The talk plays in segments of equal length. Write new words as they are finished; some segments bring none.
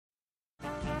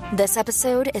This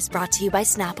episode is brought to you by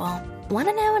Snapple. Want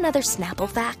to know another Snapple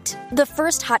fact? The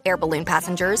first hot air balloon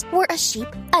passengers were a sheep,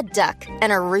 a duck,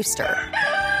 and a rooster.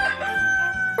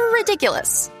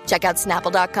 Ridiculous. Check out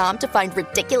Snapple.com to find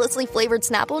ridiculously flavored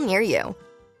Snapple near you.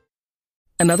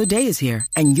 Another day is here,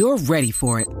 and you're ready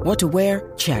for it. What to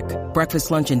wear? Check.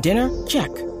 Breakfast, lunch, and dinner?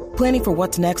 Check. Planning for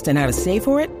what's next and how to save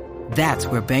for it? That's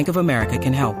where Bank of America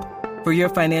can help. For your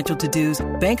financial to-dos,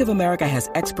 Bank of America has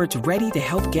experts ready to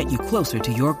help get you closer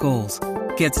to your goals.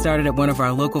 Get started at one of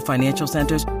our local financial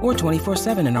centers or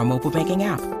 24/7 in our mobile banking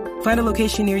app. Find a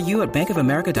location near you at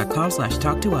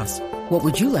bankofamerica.com/talktous. What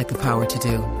would you like the power to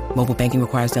do? Mobile banking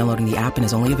requires downloading the app and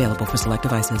is only available for select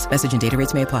devices. Message and data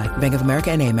rates may apply. Bank of America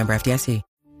N.A., member FDIC.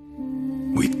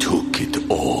 We took it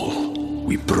all.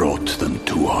 We brought them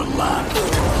to our land.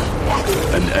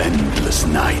 An endless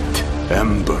night,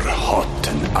 ember hot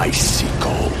and icy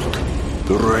cold.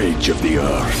 The rage of the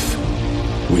earth.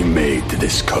 We made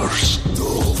this curse.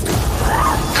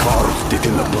 Carved it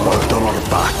in the blood on our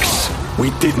backs. We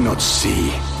did not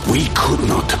see. We could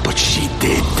not, but she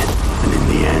did. And in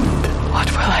the end, what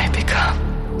will I become?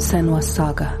 Senua's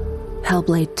Saga.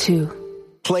 Hellblade 2.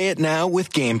 Play it now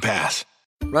with Game Pass.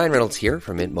 Ryan Reynolds here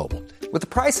from Mint Mobile. With the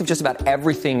price of just about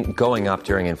everything going up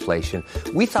during inflation,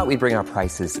 we thought we'd bring our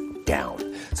prices down.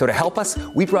 So to help us,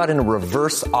 we brought in a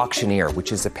reverse auctioneer,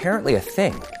 which is apparently a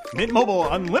thing. Mint Mobile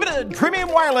Unlimited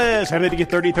Premium Wireless. How to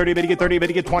get 30, 30, bit to get 30, bit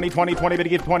to get 20, 20, 20, bit to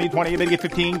get 20, 20, bit to get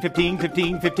 15, 15,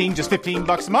 15, 15, just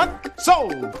 $15 a month?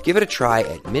 Sold! Give it a try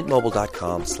at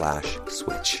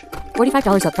mintmobile.com/switch.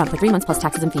 $45 up front for 3 months plus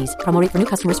taxes and fees. Promo rate for new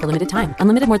customers for limited time.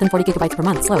 Unlimited more than 40 gigabytes per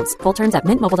month. Slows full terms at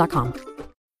mintmobile.com.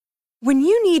 When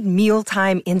you need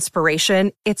mealtime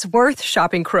inspiration, it's worth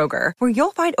shopping Kroger, where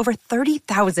you'll find over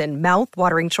 30,000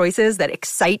 mouth-watering choices that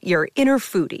excite your inner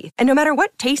foodie. And no matter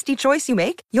what tasty choice you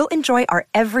make, you'll enjoy our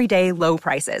everyday low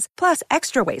prices, plus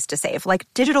extra ways to save, like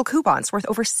digital coupons worth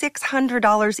over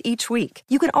 $600 each week.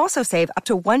 You can also save up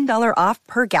to $1 off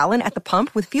per gallon at the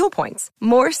pump with fuel points.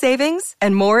 More savings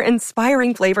and more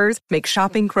inspiring flavors make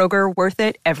shopping Kroger worth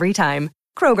it every time.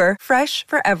 Kroger, fresh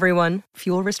for everyone.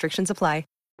 Fuel restrictions apply.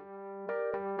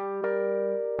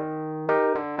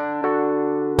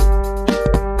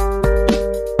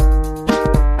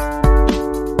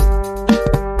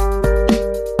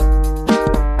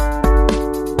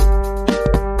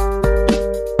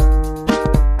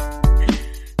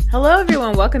 Hello,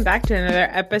 everyone. Welcome back to another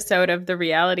episode of The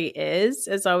Reality Is.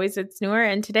 As always, it's Noor,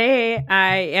 and today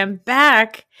I am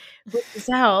back with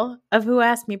Giselle of Who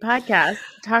Asked Me podcast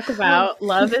to talk about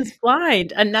Love is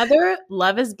Blind. Another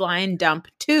Love is Blind dump.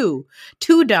 Two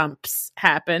dumps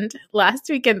happened last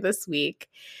week and this week.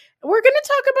 We're going to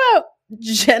talk about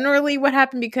generally what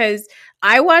happened because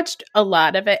I watched a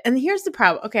lot of it. And here's the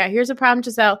problem. Okay, here's the problem,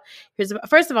 Giselle.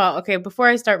 First of all, okay, before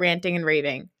I start ranting and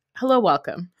raving, hello,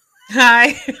 welcome. Hi.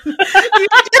 You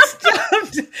just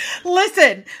dumped.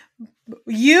 Listen,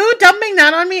 you dumping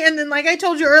that on me, and then like I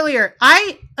told you earlier,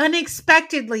 I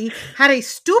unexpectedly had a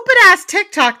stupid ass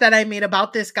TikTok that I made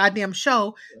about this goddamn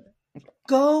show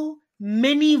go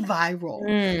mini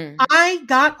viral. I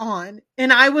got on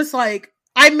and I was like,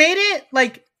 I made it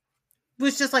like,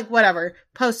 was just like whatever,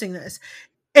 posting this.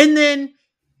 And then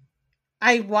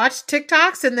I watched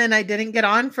TikToks and then I didn't get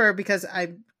on because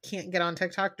I can't get on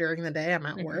TikTok during the day. I'm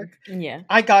at work. Yeah.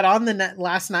 I got on the net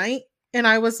last night and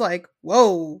I was like,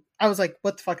 whoa. I was like,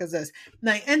 what the fuck is this? And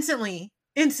I instantly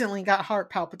got heart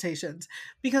palpitations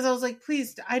because I was like,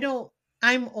 please,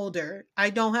 I'm older. I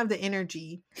don't have the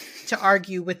energy to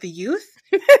argue with the youth.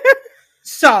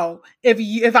 So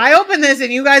if I open this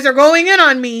and you guys are going in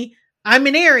on me, I'm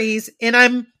an Aries and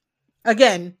I'm,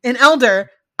 again, an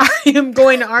elder. I am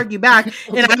going to argue back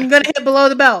and I'm going to hit below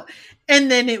the belt.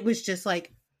 And then it was just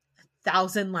like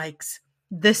 1,000 likes,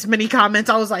 this many comments.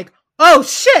 I was like, oh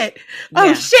shit.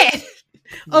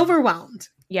 Overwhelmed.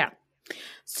 Yeah.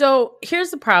 So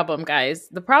here's the problem, guys.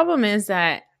 The problem is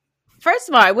that, first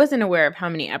of all, I wasn't aware of how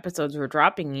many episodes were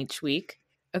dropping each week.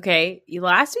 Okay.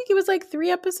 Last week it was like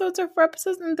 3 episodes or 4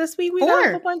 episodes. And this week we got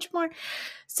a whole bunch more.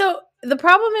 So the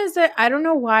problem is that I don't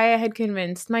know why I had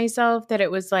convinced myself that it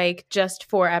was like just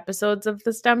 4 episodes of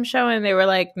the STEM show. And they were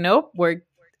like, nope,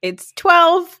 it's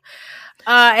 12.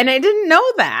 And I didn't know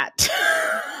that.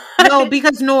 No,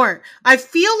 because Noor, I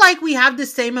feel like we have the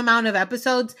same amount of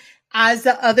episodes as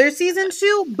the other seasons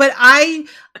do, but I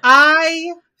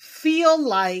feel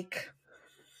like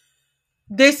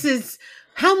this is,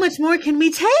 how much more can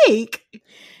we take?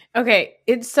 Okay,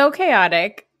 it's so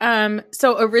chaotic.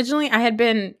 So originally I had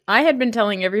been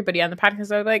telling everybody on the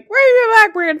podcast, I was like, we're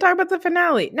back, we're going to talk about the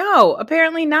finale. No,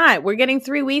 apparently not. We're getting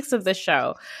 3 weeks of the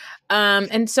show.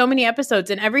 And so many episodes.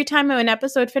 And every time an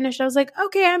episode finished, I was like,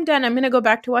 okay, I'm done. I'm going to go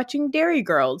back to watching Dairy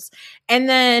Girls. And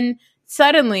then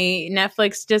suddenly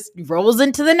Netflix just rolls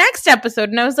into the next episode.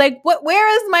 And I was like, what? Where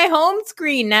is my home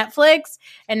screen, Netflix?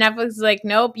 And Netflix is like,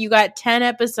 nope, you got 10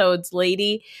 episodes,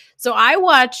 lady. So I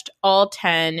watched all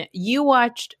 10. You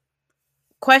watched ?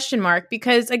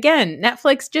 Because again,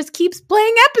 Netflix just keeps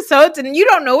playing episodes and you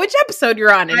don't know which episode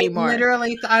you're on anymore.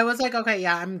 I was like, okay,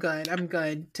 yeah, I'm good.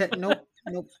 Nope.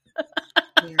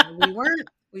 Yeah,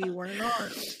 we weren't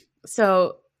on.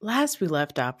 So last we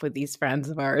left off with these friends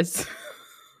of ours,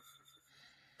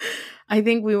 I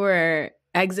think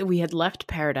we had left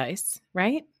Paradise,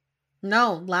 right?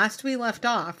 No, last we left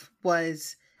off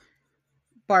was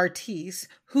Bartise,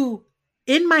 who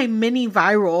in my mini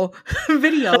viral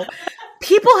video,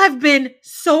 people have been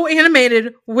so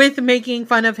animated with making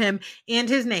fun of him and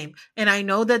his name. And I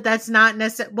know that that's not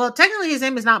necessarily, well, technically his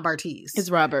name is not Bartise.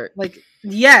 It's Robert. Like,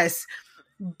 yes.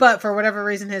 But for whatever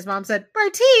reason, his mom said,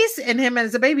 Bartise, and him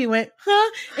as a baby went,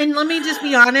 huh? And let me just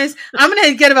be honest, I'm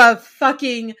going to get a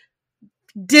fucking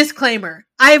disclaimer.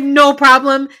 I have no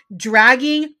problem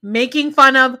dragging, making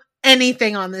fun of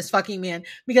anything on this fucking man,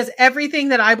 because everything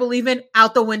that I believe in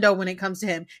out the window when it comes to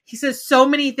him. He says so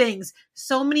many things,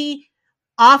 so many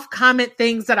off comment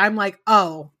things that I'm like,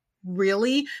 oh,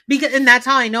 really? And that's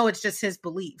how I know it's just his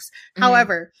beliefs. Mm-hmm.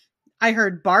 However, I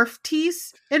heard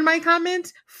barf-tease in my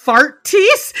comments.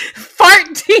 Fart-tease?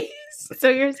 Fart-tease.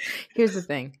 So here's the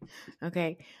thing.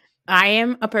 Okay. I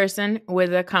am a person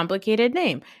with a complicated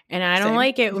name, and I don't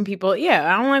like it when people,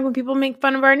 I don't like when people make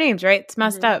fun of our names, right? It's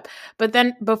messed up. But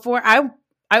then before I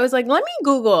was like, let me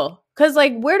Google, because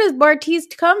like, where does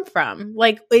Bartise come from?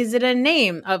 Like, is it a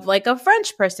name of like a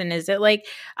French person? Is it like,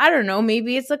 I don't know,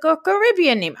 maybe it's like a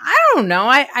Caribbean name. I don't know.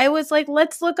 I was like,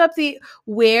 let's look up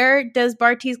where does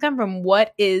Bartise come from?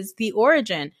 What is the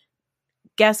origin?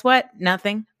 Guess what?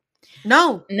 Nothing.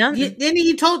 No. And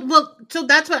he told, so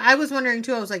that's what I was wondering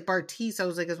too. I was like, Bartise, I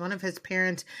was like, is one of his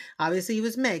parents, obviously he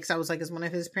was mixed. I was like, is one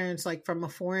of his parents like from a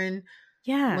foreign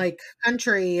like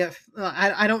country?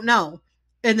 I don't know.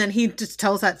 And then he just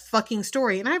tells that fucking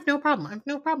story. And I have no problem. I have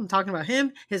no problem talking about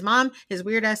him, his mom, his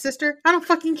weird ass sister. I don't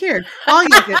fucking care. All you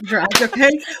get dragged,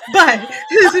 okay? But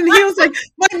and he was like,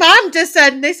 my mom just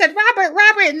said, and they said, Robert.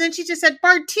 And then she just said,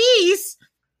 Bartise.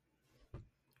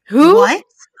 Who? What?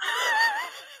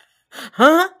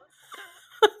 Huh?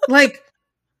 Like,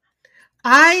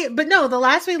 but no, the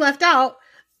last we left out,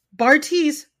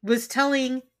 Bartise was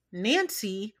telling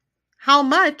Nancy how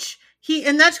much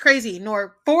and that's crazy,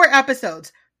 Nor, 4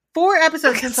 episodes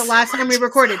since the last time we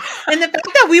recorded. And the fact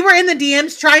that we were in the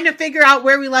DMs trying to figure out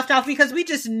where we left off, because we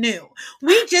just knew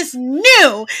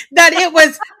that it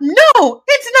was, no,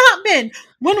 it's not been.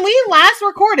 When we last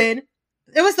recorded,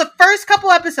 it was the first couple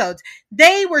episodes.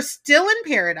 They were still in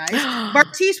paradise.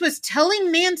 Bartise was telling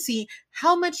Nancy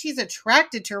how much he's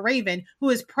attracted to Raven, who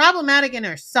is problematic in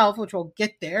herself, which we'll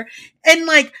get there. And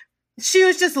like, she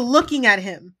was just looking at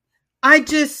him.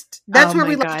 That's where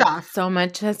we left off. So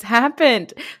much has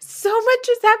happened.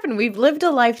 We've lived a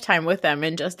lifetime with them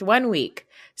in just 1 week.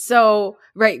 So,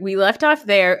 right, we left off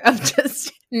there of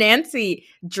just Nancy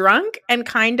drunk and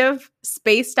kind of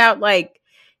spaced out like,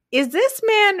 is this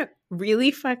man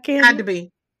really fucking had to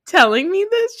be telling me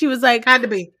this? She was like, had to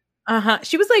be. Uh-huh.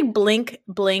 She was like, blink,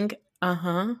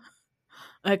 uh-huh.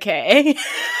 Okay.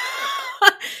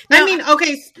 I mean,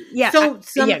 okay. Yeah. So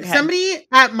somebody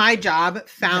at my job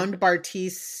found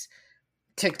Bartise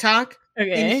TikTok,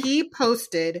 and he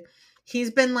posted,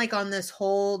 he's been like on this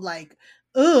whole like,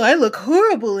 oh, I look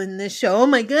horrible in this show. Oh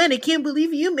my God, I can't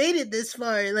believe you made it this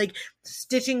far. Like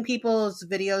stitching people's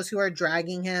videos who are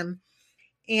dragging him.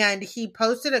 And he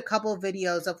posted a couple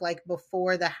videos of like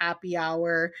before the happy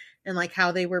hour and like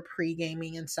how they were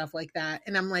pre-gaming and stuff like that.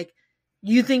 And I'm like,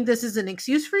 you think this is an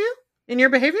excuse for you in your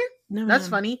behavior? No. That's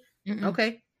funny. Mm-mm.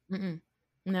 Okay. Mm-mm.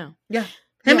 No. Yeah.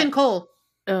 Him and Cole.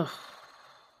 Ugh.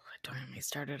 Don't get me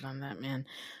started on that, man.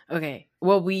 Okay.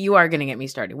 Well, you are going to get me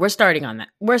started. We're starting on that.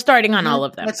 We're starting on all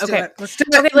of them. Let's do it. Let's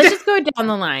just go down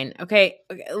the line. Okay.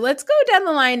 Let's go down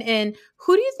the line. And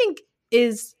who do you think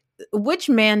which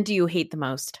man do you hate the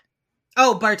most?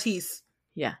 Oh, Bartise.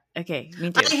 Yeah. Okay. Me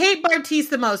too. I hate Bartise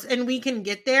the most, and we can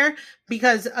get there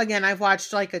because, again, I've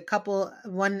watched like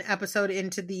one episode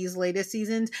into these latest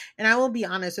seasons, and I will be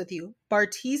honest with you.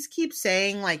 Bartise keeps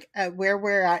saying, like, where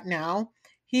we're at now,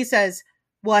 he says,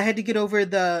 well, I had to get over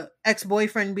the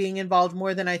ex-boyfriend being involved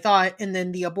more than I thought, and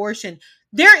then the abortion.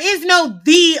 There is no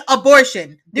the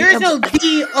abortion. There is no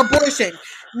the abortion.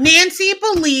 Nancy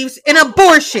believes in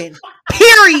abortion.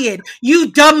 Period.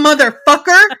 You dumb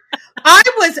motherfucker.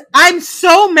 I'm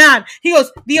so mad. He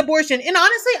goes, the abortion. And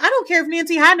honestly, I don't care if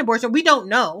Nancy had an abortion. We don't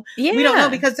know. Yeah. We don't know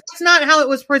because that's not how it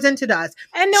was presented to us.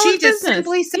 And no she just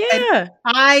simply said,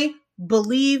 I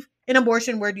believe in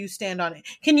abortion. Where do you stand on it?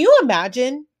 Can you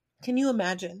imagine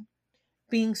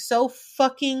being so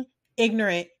fucking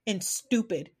ignorant and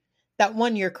stupid that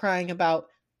one you're crying about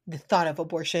the thought of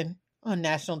abortion on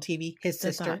national TV, his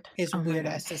sister, his weird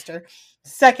ass sister.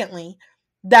 Secondly,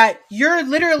 that you're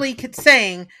literally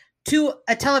saying to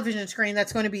a television screen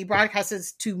that's going to be broadcasted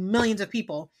to millions of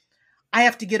people, I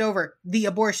have to get over the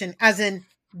abortion as in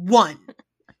one.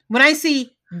 When I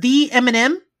see the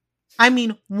Eminem, I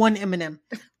mean one Eminem.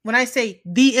 When I say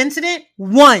the incident,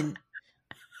 one.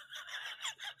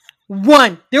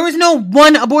 There was no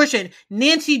one abortion.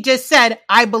 Nancy just said,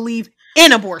 I believe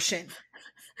in abortion.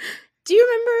 Do you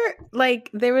remember, like,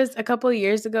 there was a couple of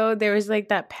years ago, there was like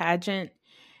that pageant.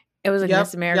 It was like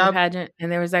Miss America pageant,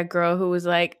 and there was that girl who was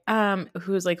like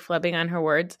flubbing on her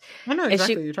words. I know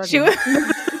exactly what you're talking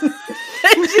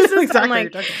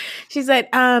about. She said,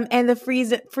 and the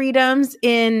freedoms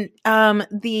in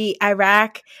the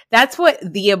Iraq. That's what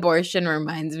the abortion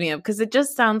reminds me of, because it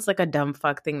just sounds like a dumb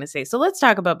fuck thing to say. So let's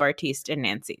talk about Bartiste and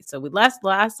Nancy. So we last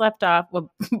left off with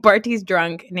Bartiste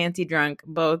drunk, Nancy drunk,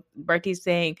 both. Bartiste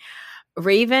saying,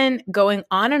 Raven going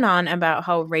on and on about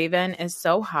how Raven is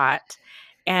so hot.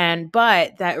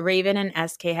 But that Raven and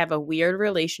SK have a weird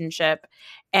relationship,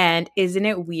 and isn't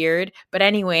it weird? But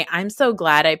anyway, I'm so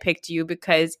glad I picked you,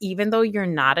 because even though you're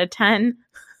not a 10,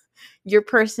 your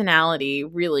personality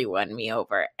really won me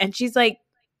over. And she's like,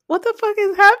 what the fuck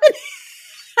is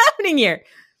happening here?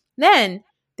 Then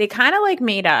they kind of like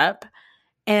made up,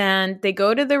 and they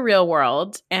go to the real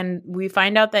world, and we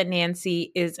find out that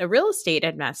Nancy is a real estate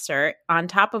investor, on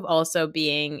top of also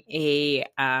being a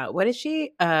what is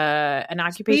she? An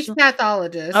occupational speech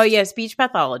pathologist. Oh yeah, speech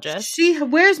pathologist. She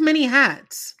wears many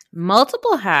hats,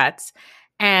 multiple hats,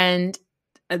 and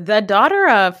the daughter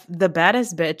of the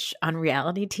baddest bitch on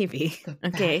reality TV.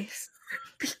 Okay.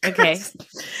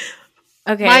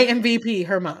 My MVP,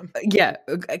 her mom. Yeah,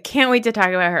 I can't wait to talk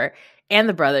about her and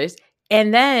the brothers.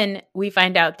 And then we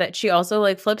find out that she also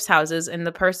like flips houses, and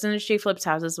the person she flips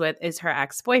houses with is her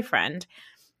ex-boyfriend.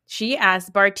 She asks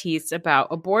Bartiste about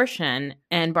abortion,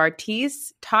 and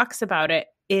Bartiste talks about it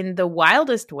in the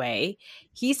wildest way.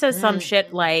 He says some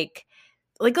shit like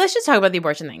let's just talk about the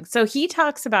abortion thing. So he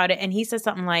talks about it, and he says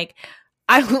something like,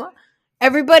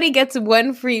 everybody gets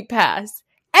one free pass.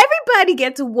 Everybody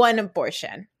gets one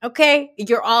abortion, okay?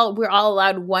 We're all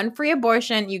allowed one free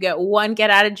abortion. You get one get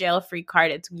out of jail free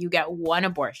card. You get one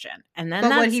abortion, and then.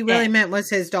 But what he really meant was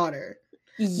his daughter.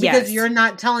 Yes. Because you're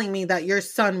not telling me that your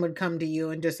son would come to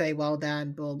you and just say, "Well,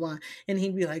 Dad, blah blah," and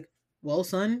he'd be like, "Well,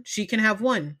 son, she can have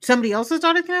one. Somebody else's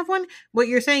daughter can have one." What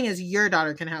you're saying is your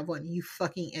daughter can have one. You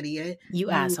fucking idiot. You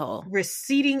asshole.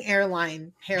 Receding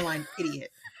hairline, idiot.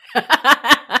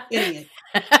 Idiot.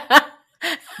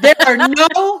 There are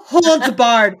no holds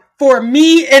barred for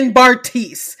me and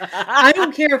Bartiste. I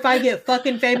don't care if I get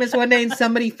fucking famous one day and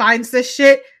somebody finds this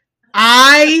shit.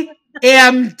 I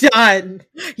am done.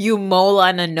 You mole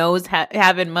on a nose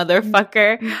having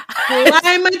motherfucker.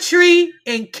 Climb a tree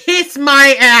and kiss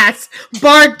my ass,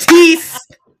 Bartiste.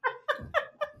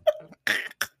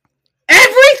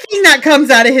 Everything that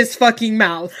comes out of his fucking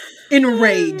mouth.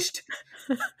 Enraged.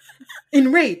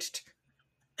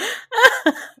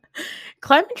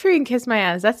 Climb a tree and kiss my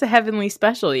ass. That's a heavenly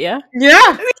special, yeah?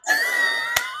 Yeah.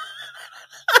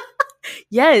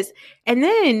 Yes. And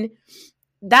then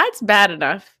that's bad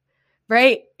enough,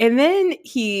 right? And then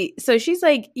so she's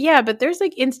like, yeah, but there's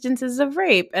like instances of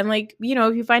rape. And like, you know,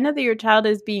 if you find out that your child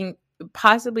is being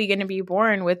possibly going to be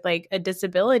born with like a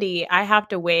disability, I have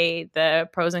to weigh the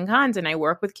pros and cons. And I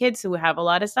work with kids who have a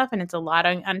lot of stuff, and it's a lot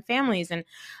on families. And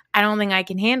I don't think I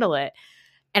can handle it.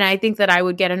 And I think that I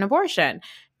would get an abortion.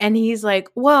 And he's like,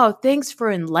 whoa, thanks for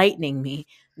enlightening me.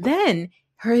 Then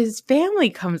his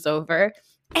family comes over,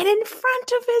 and in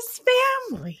front of his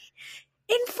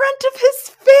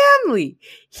family,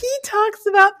 he talks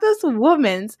about this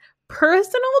woman's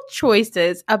personal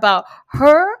choices about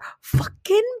her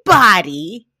fucking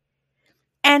body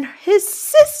and his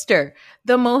sister,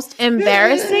 the most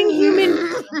embarrassing human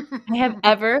I have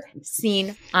ever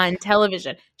seen on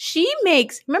television.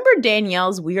 Remember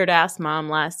Danielle's weird ass mom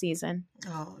last season?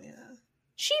 Oh, yeah.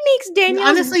 She makes Danielle.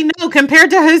 Honestly, no.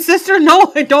 Compared to his sister,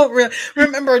 no, I don't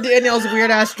remember Danielle's weird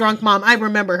ass drunk mom. I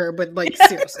remember her, but like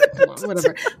seriously, come on,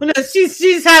 whatever. No,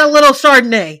 she's had a little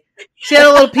Chardonnay. She had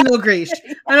a little Pinot Gris.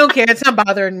 I don't care. It's not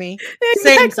bothering me.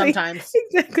 Same sometimes.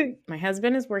 Exactly. My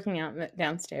husband is working out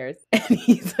downstairs and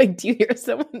he's like, do you hear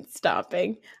someone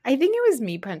stopping? I think it was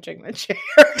me punching the chair.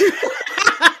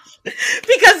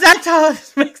 Because that's how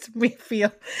it makes me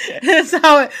feel. That's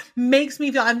how it makes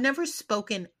me feel. I've never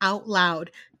spoken out loud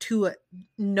to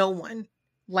no one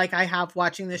like I have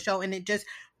watching the show. And it just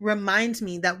reminds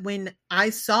me that when I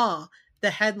saw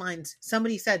the headlines,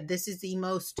 somebody said this is the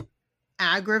most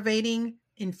aggravating,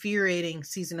 infuriating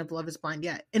season of Love is Blind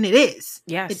yet. And it is.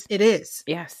 Yes. It is.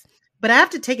 Yes. But I have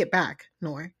to take it back,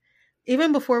 Nor.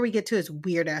 Even before we get to his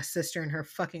weird ass sister and her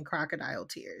fucking crocodile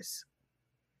tears.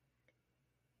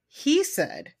 He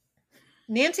said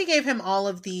Nancy gave him all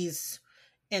of these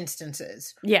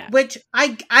instances. Yeah. Which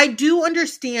I do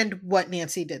understand what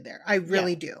Nancy did there. I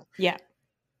really do. Yeah.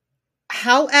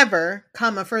 However,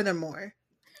 furthermore,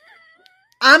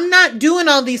 I'm not doing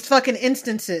all these fucking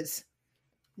instances.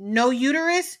 No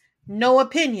uterus, no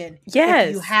opinion. Yes.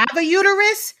 If you have a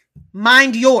uterus,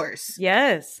 mind yours.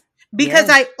 Yes. Because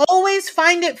I always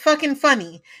find it fucking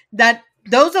funny that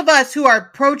those of us who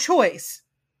are pro-choice,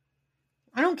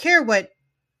 I don't care what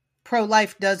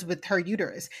pro-life does with her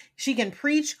uterus. She can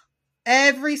preach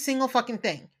every single fucking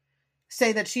thing.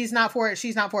 Say that she's not for it,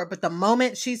 she's not for it. But the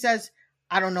moment she says,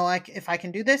 I don't know if I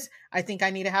can do this, I think I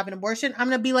need to have an abortion, I'm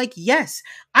going to be like, yes.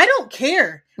 I don't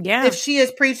care if she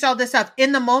has preached all this stuff.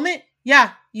 In the moment,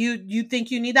 yeah, you think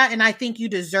you need that, and I think you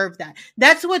deserve that.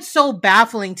 That's what's so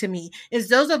baffling to me, is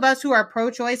those of us who are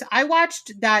pro-choice. I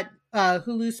watched that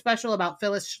Hulu special about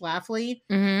Phyllis Schlafly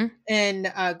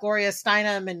and Gloria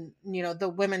Steinem and, you know, the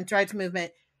women's rights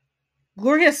movement.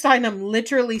 Gloria Steinem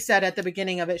literally said at the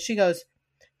beginning of it, she goes,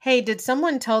 hey, did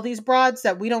someone tell these broads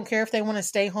that we don't care if they want to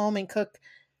stay home and cook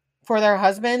for their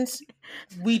husbands?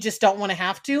 We just don't want to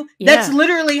have to. Yeah. That's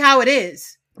literally how it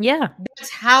is. Yeah. That's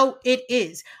how it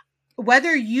is.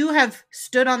 Whether you have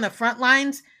stood on the front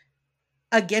lines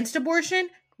against abortion,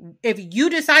 if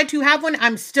you decide to have one,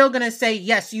 I'm still going to say,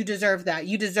 yes, you deserve that.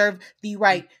 You deserve the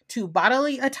right to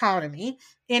bodily autonomy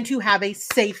and to have a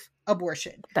safe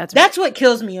abortion. That's what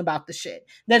kills me about the shit.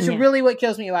 That's really what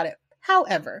kills me about it.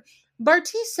 However,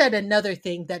 Bartiz said another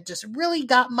thing that just really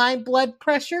got my blood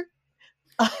pressure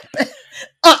up.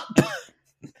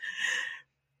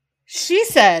 She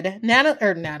said,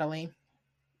 Nancy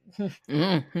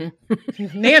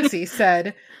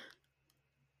said,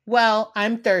 well,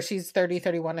 I'm 30, she's 30,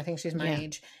 31. I think she's my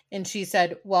age. And she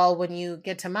said, well, when you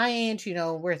get to my age, you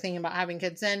know, we're thinking about having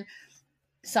kids then.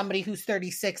 Somebody who's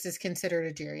 36 is considered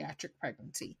a geriatric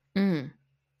pregnancy.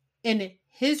 And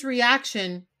his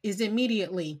reaction is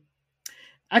immediately,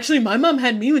 actually, my mom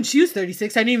had me when she was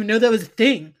 36. I didn't even know that was a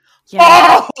thing.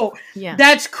 Yeah. Oh,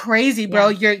 that's crazy, bro.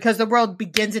 You're because the world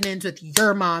begins and ends with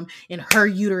your mom and her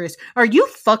uterus. Are you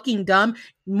fucking dumb?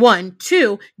 1,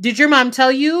 2, did your mom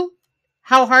tell you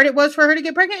how hard it was for her to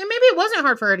get pregnant? And maybe it wasn't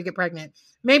hard for her to get pregnant.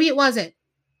 Maybe it wasn't.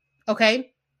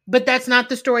 Okay? But that's not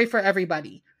the story for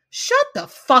everybody. Shut the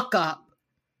fuck up.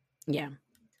 Yeah.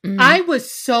 I was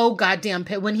so goddamn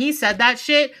pissed when he said that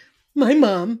shit. My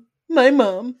mom.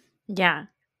 Yeah.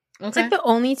 Okay. It's like the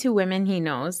only two women he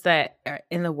knows that are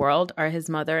in the world are his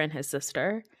mother and his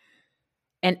sister.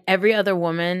 And every other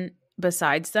woman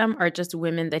besides them are just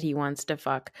women that he wants to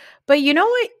fuck. But you know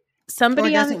what? Somebody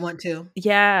or doesn't want to.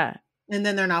 Yeah. And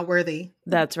then they're not worthy.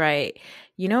 That's right.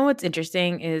 You know what's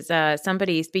interesting is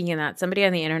somebody, speaking of that, somebody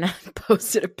on the internet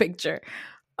posted a picture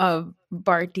of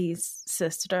Bartiz's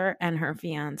sister and her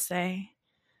fiance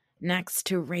next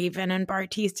to Raven and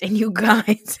Bartiz. And you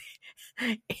guys,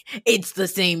 it's the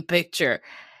same picture.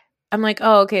 I'm like,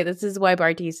 oh, okay, this is why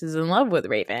Bartiz is in love with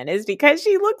Raven, is because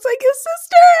she looks like his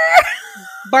sister.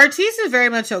 Bartiz is very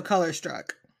much so color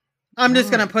struck. I'm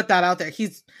just going to put that out there.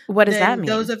 What does that mean?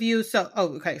 Those of you, so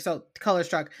color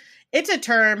struck. It's a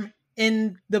term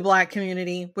in the Black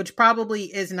community, which probably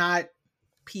is not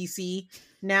PC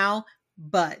now,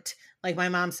 but like my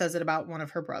mom says it about one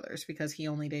of her brothers because he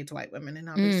only dates white women and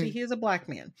obviously he is a Black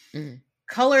man.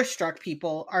 Color struck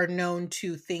people are known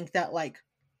to think that like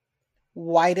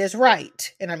white is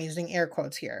right. And I'm using air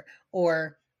quotes here.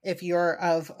 Or if you're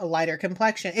of a lighter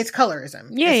complexion, it's colorism.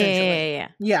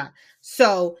 Yeah.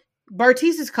 So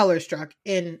Bartiz is color struck.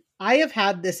 And I have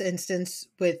had this instance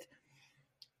with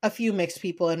a few mixed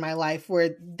people in my life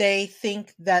where they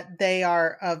think that they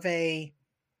are of a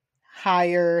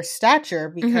higher stature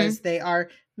because they are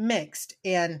mixed.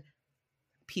 And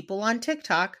people on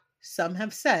TikTok, some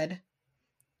have said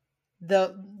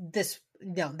there's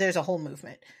a whole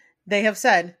movement. They have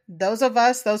said those of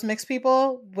us, those mixed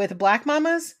people with Black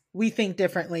mamas, we think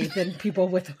differently than people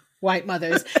with white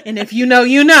mothers. And if you know,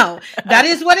 you know. That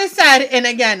is what is said. And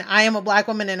again, I am a Black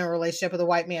woman in a relationship with a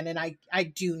white man, and I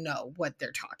do know what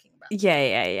they're talking about.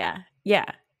 Yeah.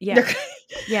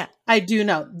 I do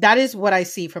know. That is what I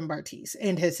see from Bartiz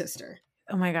and his sister.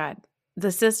 Oh my God.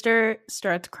 The sister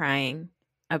starts crying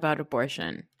about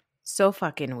abortion. So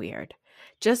fucking weird.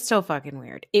 Just so fucking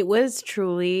weird. It was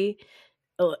truly,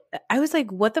 I was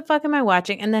like, what the fuck am I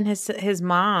watching? And then his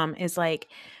mom is like,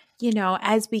 you know,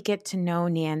 as we get to know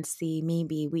Nancy,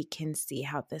 maybe we can see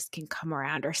how this can come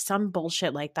around or some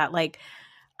bullshit like that. Like,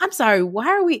 I'm sorry, why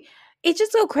are we? It's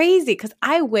just so crazy because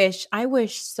I wish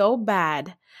so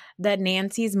bad that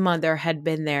Nancy's mother had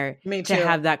been there to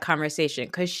have that conversation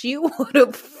because she would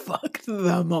have fucked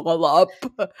them all up.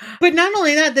 But not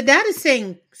only that, the dad is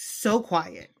saying so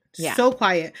quiet. Yeah. So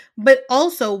quiet. But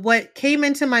also what came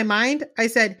into my mind, I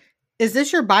said, is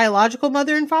this your biological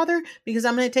mother and father? Because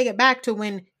I'm going to take it back to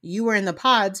when you were in the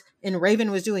pods and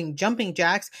Raven was doing jumping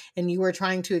jacks and you were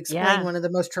trying to explain one of the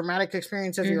most traumatic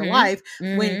experiences of your life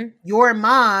when your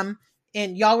mom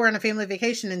and y'all were on a family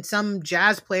vacation and some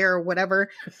jazz player or whatever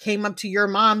came up to your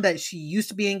mom that she used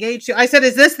to be engaged to. I said,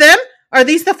 is this them? Are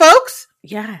these the folks?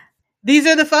 Yeah. These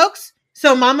are the folks?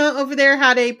 So mama over there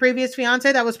had a previous fiance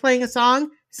that was playing a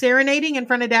song, serenading in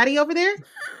front of daddy over there?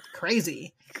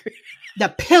 Crazy.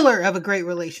 The pillar of a great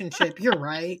relationship. You're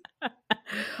right.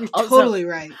 You're totally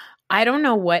right. I don't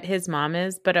know what his mom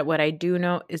is, but what I do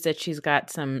know is that she's got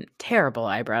some terrible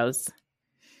eyebrows.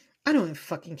 I don't even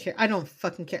fucking care. I don't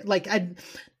fucking care. Like,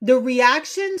 the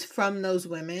reactions from those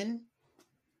women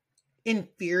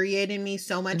infuriated me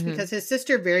so much because his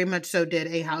sister very much so did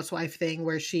a housewife thing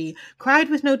where she cried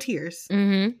with no tears.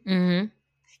 And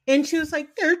she was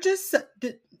like, they're just...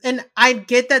 And I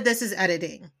get that this is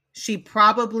editing. She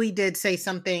probably did say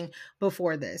something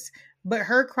before this. But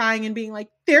her crying and being like,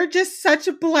 they're just such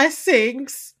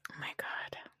blessings. Oh my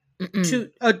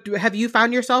God. Have you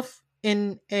found yourself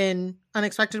in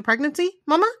unexpected pregnancy,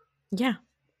 mama? Yeah.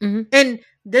 And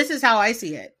this is how I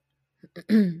see it.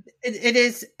 It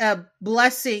is a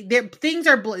blessing.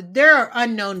 There are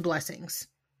unknown blessings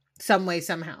some way,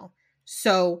 somehow.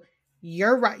 So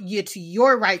you're right. It's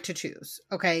your right to choose.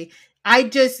 Okay. There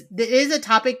is a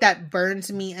topic that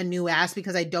burns me a new ass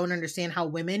because I don't understand how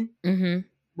women can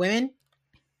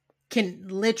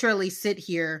literally sit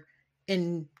here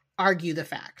and argue the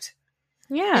fact.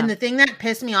 Yeah. And the thing that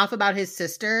pissed me off about his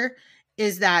sister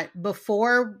is that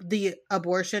before the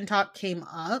abortion talk came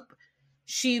up,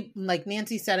 she, like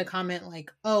Nancy said a comment like,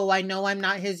 oh, I know I'm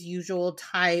not his usual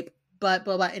type, but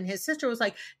blah, blah. And his sister was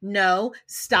like, no,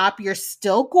 stop. You're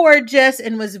still gorgeous.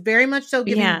 And was very much so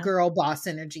giving girl boss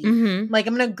energy. Like,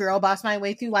 I'm going to girl boss my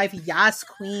way through life. Yes,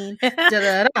 queen. Da,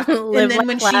 da, da. And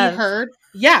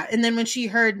then when she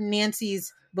heard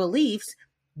Nancy's beliefs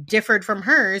differed from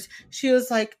hers, she was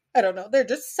like, I don't know. They're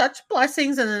just such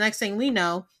blessings. And the next thing we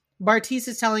know, Bartiz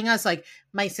is telling us, like,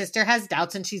 my sister has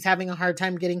doubts and she's having a hard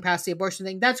time getting past the abortion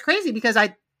thing. That's crazy because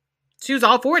she was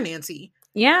all for Nancy.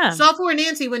 Yeah. She was all for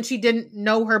Nancy when she didn't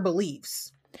know her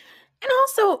beliefs. And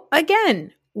also,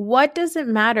 again, what does it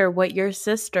matter what your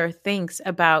sister thinks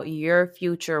about your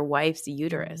future wife's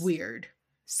uterus? Weird.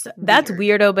 That's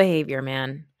weirdo behavior,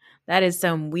 man. That is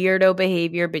some weirdo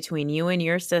behavior between you and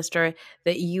your sister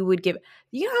that you would give.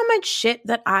 You know how much shit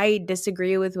that I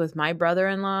disagree with my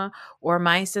brother-in-law or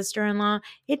my sister-in-law?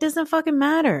 It doesn't fucking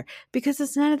matter because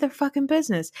it's none of their fucking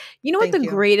business. You know what the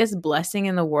greatest blessing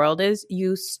in the world is,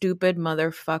 you stupid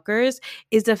motherfuckers,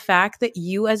 is the fact that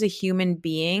you as a human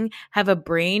being have a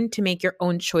brain to make your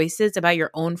own choices about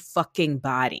your own fucking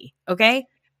body. Okay?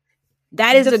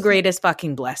 That is the greatest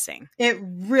fucking blessing. It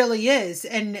really is.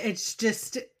 And it's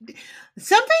just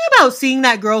something about seeing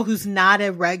that girl who's not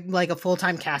a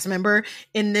full-time cast member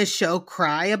in this show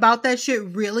cry about that shit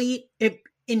it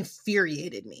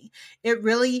infuriated me. It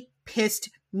really pissed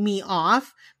me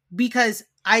off because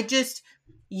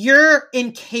you're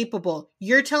incapable.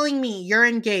 You're telling me you're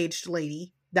engaged,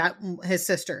 lady, that his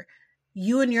sister.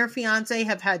 You and your fiance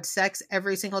have had sex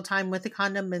every single time with a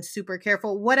condom, been super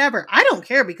careful, whatever. I don't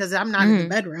care because I'm not in the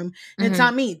bedroom. It's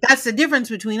not me. That's the difference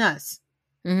between us.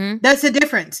 That's the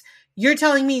difference. You're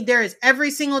telling me there is every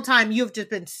single time you've just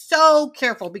been so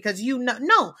careful because you know.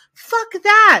 No, fuck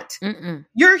that.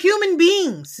 You're human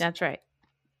beings. That's right.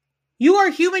 You are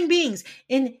human beings.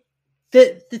 And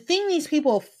the thing these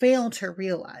people fail to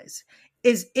realize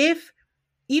is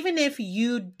even if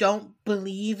you don't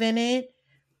believe in it,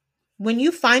 when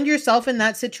you find yourself in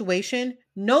that situation,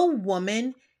 no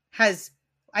woman I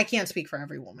can't speak for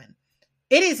every woman.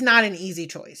 It is not an easy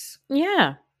choice.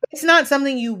 Yeah. It's not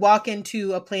something you walk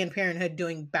into a Planned Parenthood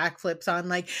doing backflips on,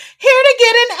 like, here to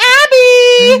get an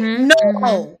Abby.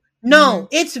 No. No,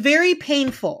 it's very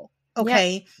painful.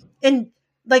 Okay. Yeah. And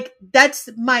like, that's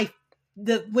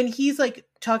when he's like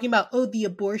talking about, oh, the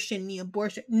abortion.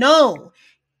 No,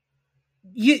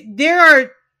 there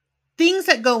are things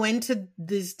that go into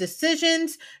these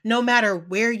decisions, no matter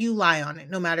where you lie on it,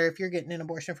 no matter if you're getting an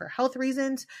abortion for health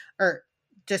reasons or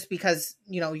just because,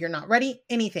 you're not ready,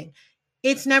 anything.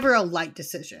 It's never a light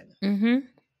decision. Mm-hmm.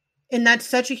 And that's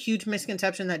such a huge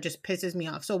misconception that just pisses me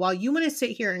off. So while you want to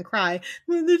sit here and cry,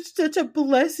 it's such a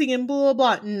blessing and blah,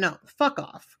 blah, blah. No, fuck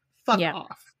off. Fuck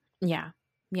off. Yeah.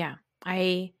 Yeah.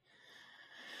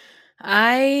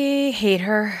 I hate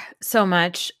her so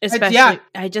much, especially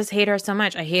I just hate her so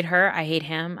much. I hate her. I hate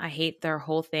him. I hate their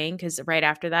whole thing because right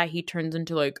after that, he turns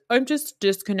into like, I'm just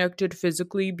disconnected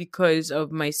physically because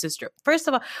of my sister. First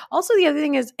of all, also the other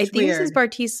thing is I think this is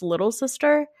Bartise's little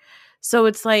sister. So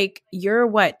it's like, you're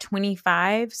what,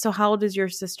 25? So how old is your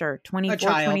sister? 24,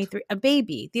 23? A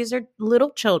baby. These are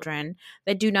little children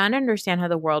that do not understand how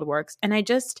the world works. And I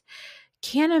just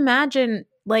can't imagine,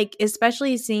 like,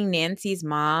 especially seeing Nancy's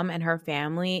mom and her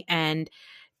family and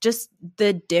just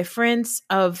the difference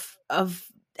of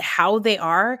how they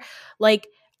are. Like,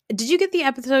 did you get the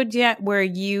episode yet where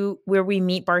we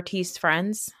meet Bartise's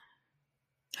friends?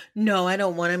 No, I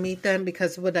don't want to meet them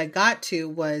because what I got to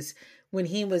was when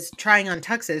he was trying on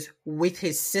tuxes with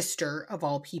his sister of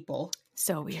all people.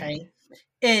 So weird. Okay?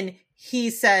 And he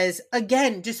says,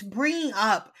 again, just bringing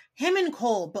up him and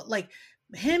Cole, but like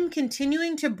him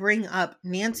continuing to bring up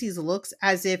Nancy's looks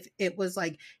as if it was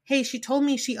like, hey, she told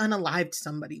me she unalived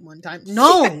somebody one time.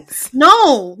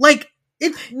 No, like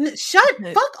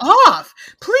fuck off,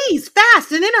 please,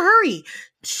 fast and in a hurry.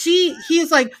 He's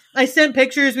like, I sent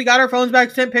pictures. We got our phones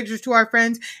back, sent pictures to our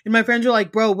friends. And my friends were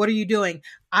like, bro, what are you doing?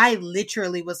 I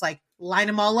literally was like, line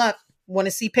them all up. Want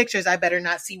to see pictures. I better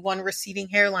not see one receding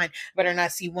hairline. Better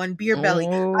not see one beer belly.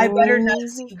 I better not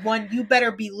see one. You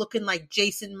better be looking like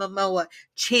Jason Momoa,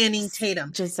 Channing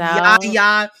Tatum. Giselle.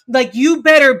 Yeah. Like, you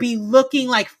better be looking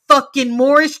like fucking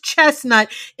Morris Chestnut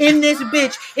in this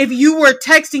bitch. If you were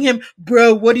texting him,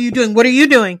 bro, what are you doing? What are you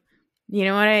doing? You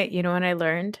know what I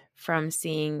learned from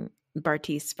seeing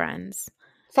Bartise's friends?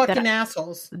 Fucking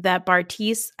assholes. That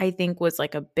Bartise, I think, was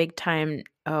like a big time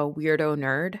weirdo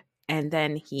nerd. And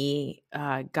then he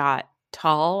got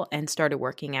tall and started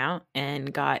working out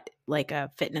and got like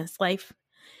a fitness life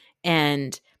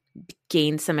and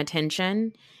gained some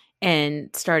attention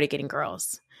and started getting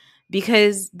girls.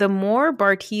 Because the more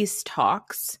Bartise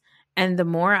talks and the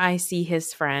more I see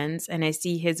his friends and I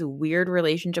see his weird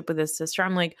relationship with his sister,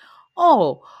 I'm like,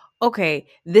 oh, okay,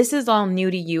 this is all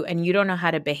new to you and you don't know how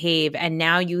to behave. And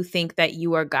now you think that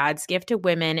you are God's gift to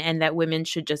women and that women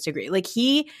should just agree. Like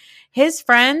his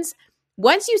friends,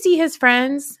 once you see his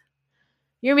friends,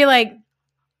 you're going to be like,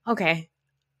 okay,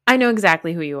 I know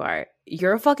exactly who you are.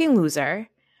 You're a fucking loser.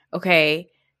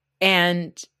 Okay.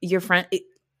 And your friend,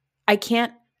 I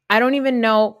don't even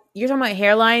know. You're talking about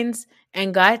hairlines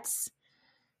and guts.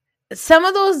 Some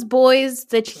of those boys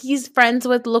that he's friends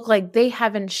with look like they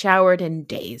haven't showered in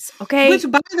days. Okay. Which,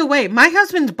 by the way, my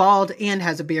husband's bald and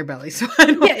has a beer belly. So I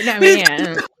don't,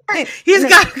 he's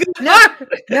got no hate.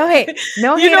 No hate.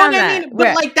 You know on what I that. mean?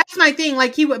 But like, that's my thing.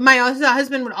 Like my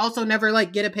husband would also never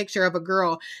like get a picture of a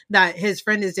girl that his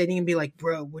friend is dating and be like,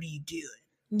 bro, what are you doing?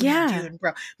 What are you doing,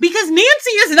 bro? Because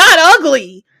Nancy is not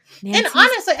ugly. Nancy's and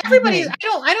honestly, everybody,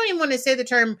 I don't even want to say the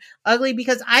term ugly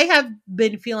because I have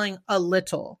been feeling a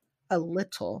little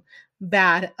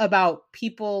bad about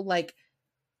people like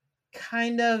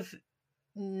kind of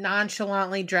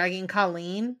nonchalantly dragging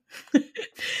Colleen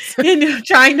and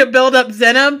trying to build up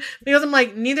Zenem because I'm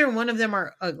like, neither one of them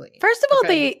are ugly. First of all,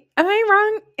 am I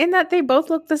wrong in that they both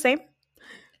look the same?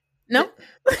 No.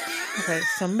 Okay,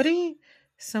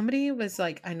 somebody was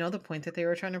like, I know the point that they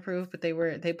were trying to prove, but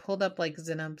they pulled up like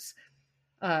Zenem's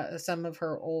some of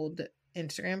her old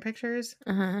Instagram pictures,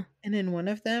 and in one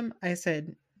of them I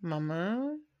said,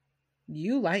 Mama,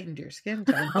 you lightened your skin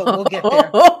tone, but we'll get there.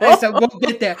 I said,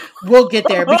 we'll get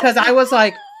there because I was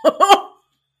like,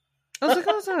 what's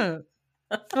that?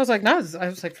 I was like, not. I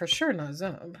was like, for sure not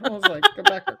Zenem. I was like, go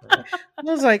back. I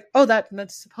was like, oh,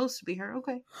 that's supposed to be her.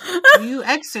 Okay, you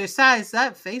exercise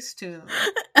that face tune.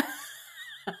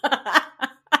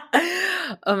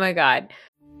 Oh my God.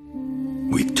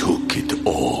 We took it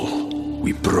all.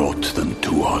 We brought them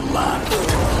to our land.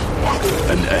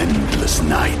 An endless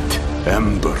night,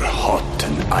 ember hot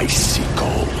and icy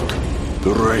cold.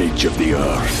 The rage of the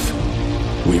earth.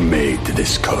 We made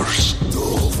this curse.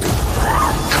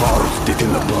 Carved it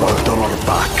in the blood on our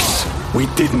backs. We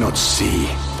did not see.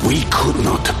 We could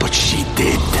not, but she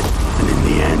did. And in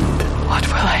the end, what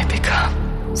will I become?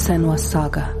 Senua's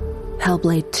Saga.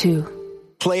 Hellblade 2.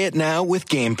 Play it now with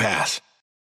Game Pass.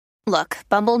 Look,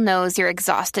 Bumble knows you're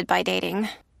exhausted by dating.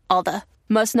 All the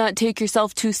must not take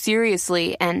yourself too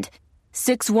seriously and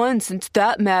 6'1" since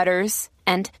that matters.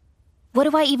 And what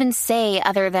do I even say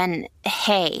other than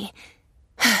hey?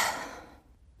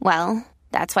 Well,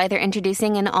 that's why they're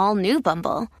introducing an all-new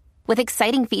Bumble with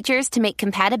exciting features to make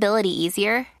compatibility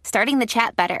easier, starting the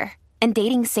chat better, and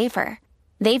dating safer.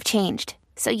 They've changed,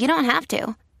 so you don't have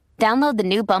to. Download the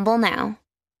new Bumble now.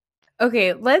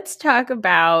 Okay, let's talk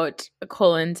about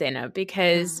Cole and Zainab,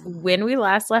 because when we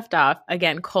last left off,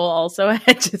 again, Cole also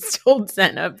had just told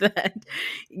Zainab that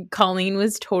Colleen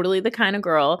was totally the kind of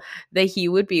girl that he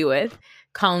would be with.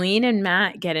 Colleen and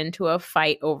Matt get into a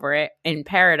fight over it in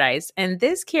paradise, and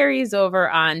this carries over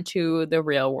onto the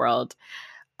real world.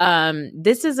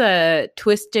 This is a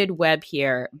twisted web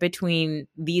here between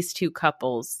these two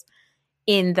couples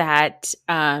in that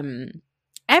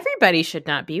everybody should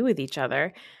not be with each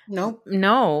other.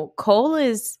 No, Cole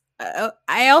is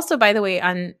I also, by the way,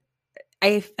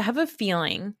 I have a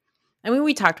feeling, I mean,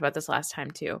 we talked about this last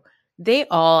time too. They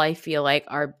all, I feel like,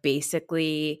 are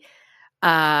basically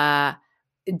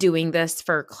doing this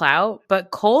for clout,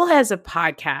 but Cole has a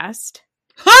podcast.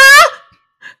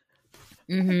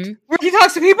 Where he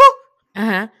talks to people?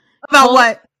 About Cole,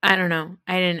 what? I don't know.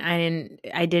 I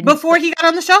didn't. Before he got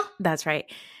on the show? That's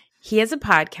right. He has a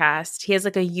podcast. He has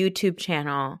like a YouTube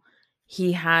channel.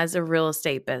 He has a real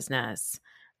estate business.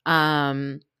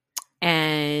 And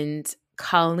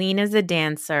Colleen is a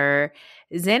dancer.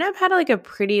 Zainab had like a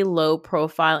pretty low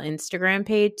profile Instagram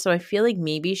page, so I feel like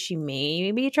maybe she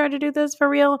maybe tried to do this for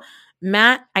real.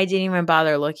 Matt, I didn't even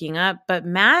bother looking up, but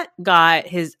Matt got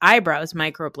his eyebrows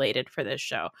microbladed for this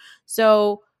show.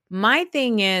 So my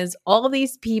thing is, all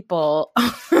these people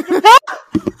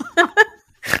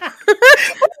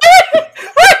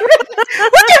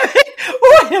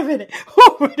Wait a minute.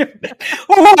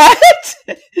 What?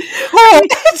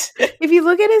 If you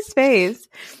look at his face,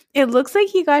 it looks like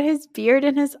he got his beard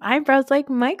and his eyebrows like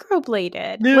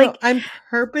microbladed. No, I'm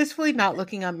purposefully not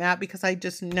looking at Matt because I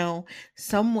just know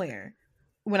somewhere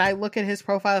when I look at his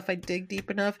profile, if I dig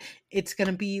deep enough, it's going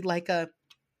to be like a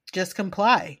just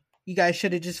comply. You guys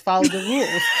should have just followed the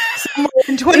rules. Somewhere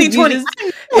in 2020.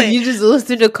 If you just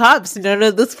listen to cops, none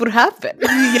of this would happen.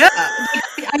 Yeah.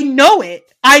 I know it.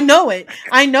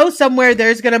 I know somewhere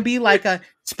there's going to be like a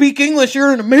speak English,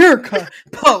 you're in America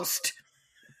post.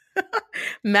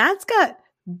 Matt's got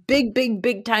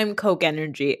big time Coke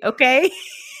energy, okay?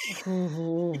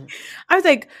 I was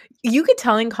like, you could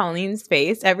tell in Colleen's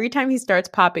face, every time he starts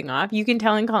popping off, you can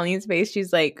tell in Colleen's face,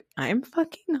 she's like, I'm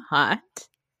fucking hot.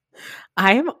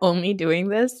 I am only doing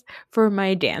this for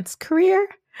my dance career,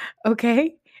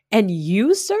 okay? And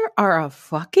you, sir, are a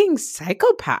fucking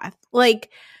psychopath. Like,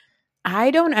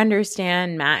 I don't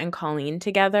understand Matt and Colleen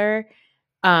together.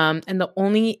 And the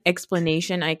only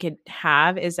explanation I could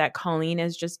have is that Colleen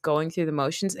is just going through the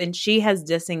motions and she has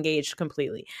disengaged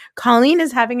completely. Colleen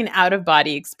is having an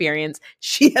out-of-body experience.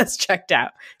 She has checked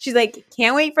out. She's like,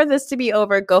 can't wait for this to be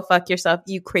over. Go fuck yourself,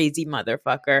 you crazy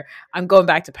motherfucker. I'm going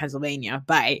back to Pennsylvania.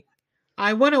 Bye.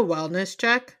 I want a wellness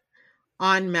check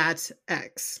on Matt's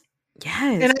ex.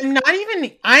 Yes. And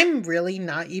I'm really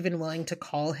not even willing to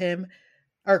call him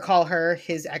or call her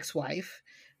his ex-wife,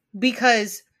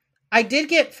 because I did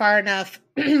get far enough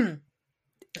to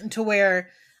where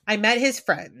I met his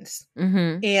friends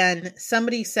and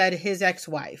somebody said his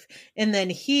ex-wife. And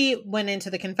then he went into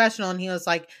the confessional and he was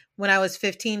like, when I was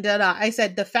 15, I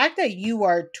said, the fact that you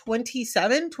are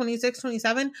 27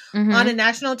 on a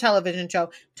national television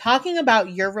show talking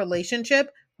about your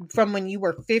relationship from when you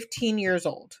were 15 years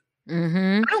old.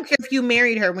 I don't care if you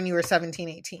married her when you were 17,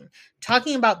 18.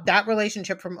 Talking about that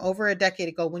relationship from over a decade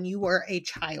ago when you were a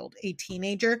child, a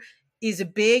teenager, is a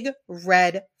big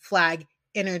red flag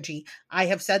energy. I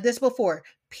have said this before.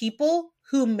 People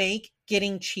who make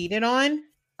getting cheated on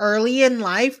early in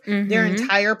life, their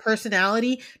entire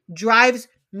personality, drives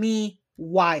me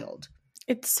wild.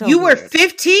 It's so You were weird.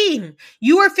 15.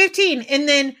 You were 15. And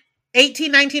then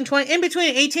 18, 19, 20, in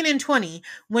between 18 and 20,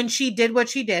 when she did what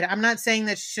she did. I'm not saying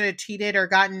that she should have cheated or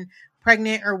gotten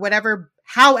pregnant or whatever.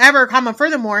 However,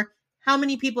 furthermore, how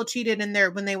many people cheated in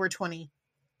there when they were 20?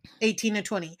 18 to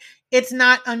 20. It's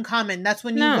not uncommon. That's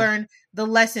when you learn the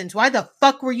lessons. Why the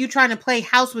fuck were you trying to play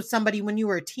house with somebody when you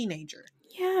were a teenager?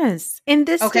 Yes. In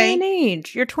this day and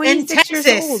age. You're 26 years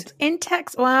old. In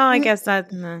Texas. Well, I guess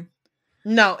that's...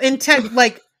 No, in Texas,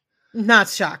 like... Not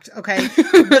shocked, okay?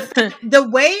 The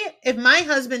way, if my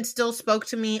husband still spoke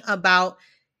to me about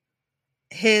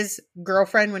his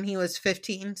girlfriend when he was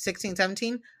 15, 16,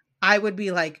 17, I would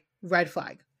be like, red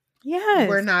flag.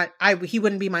 Yes. He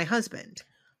wouldn't be my husband.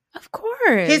 Of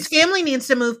course. His family needs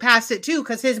to move past it too,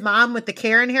 because his mom with the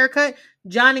Karen haircut,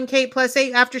 John and Kate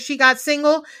 +8, after she got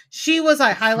single, she was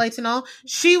like, highlights and all,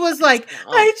 she was like,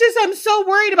 I'm so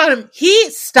worried about him.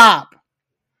 Stop.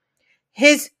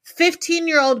 His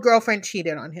 15-year-old girlfriend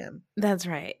cheated on him. That's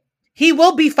right. He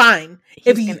will be fine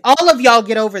all of y'all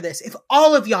get over this. If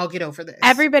all of y'all get over this.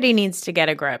 Everybody needs to get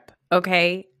a grip,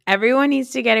 okay? Everyone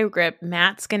needs to get a grip.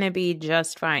 Matt's going to be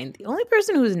just fine. The only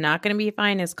person who's not going to be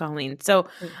fine is Colleen. So,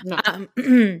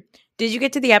 did you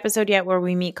get to the episode yet where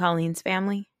we meet Colleen's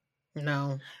family?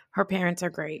 No. Her parents are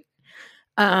great.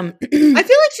 I feel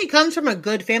like she comes from a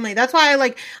good family. That's why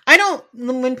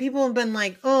when people have been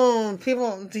like, oh,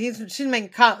 she's making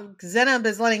Zenab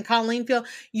is letting Colleen feel.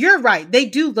 You're right. They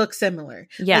do look similar.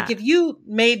 Yeah. Like if you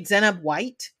made Zenab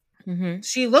white,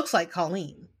 she looks like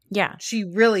Colleen. Yeah. She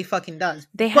really fucking does.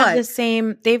 They've got the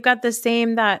same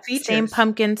features. same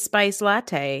pumpkin spice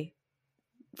latte.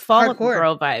 Fall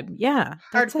girl vibe. Yeah.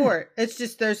 Hardcore. It's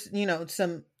just there's,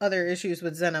 some other issues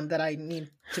with Zenab that I need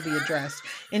to be addressed.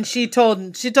 And she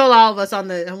told all of us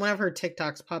one of her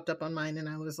TikToks popped up on mine, and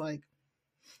I was like,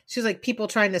 she was like, people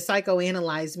trying to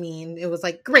psychoanalyze me, and it was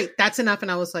like, great, that's enough. And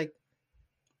I was like,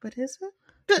 but is it?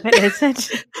 But is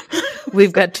it?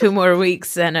 We've got 2 more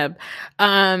weeks, Zenab.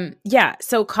 Yeah.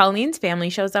 So Colleen's family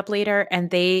shows up later,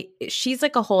 and she's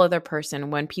like a whole other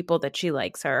person when people that she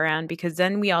likes are around, because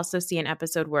then we also see an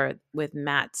episode with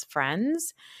Matt's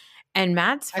friends. And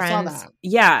Matt's friends, I saw that.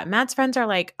 Yeah, Matt's friends are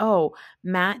like, oh,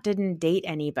 Matt didn't date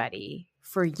anybody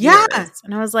for years. Yeah.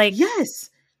 And I was like, yes.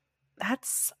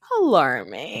 That's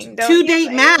alarming. To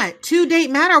date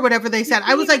Matt or whatever they said.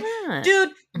 I was like,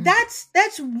 dude,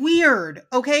 that's weird.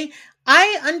 Okay.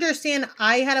 I understand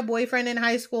I had a boyfriend in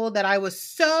high school that I was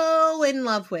so in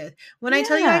love with. When I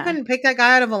tell you I couldn't pick that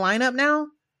guy out of a lineup now.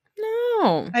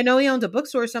 No. I know he owns a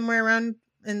bookstore somewhere around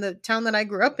in the town that I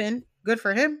grew up in. Good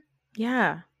for him.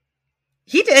 Yeah.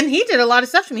 He did a lot of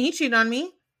stuff to me. He cheated on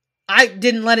me. I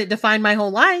didn't let it define my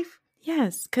whole life.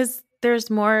 Yes, because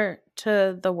there's more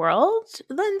to the world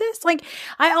than this. Like,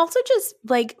 I also just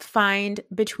find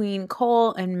between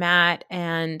Cole and Matt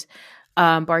and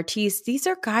Bartise, these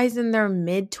are guys in their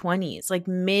mid-20s, like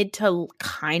mid to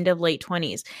kind of late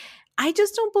 20s. I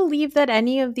just don't believe that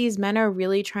any of these men are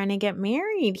really trying to get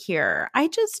married here. I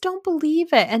just don't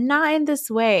believe it. And not in this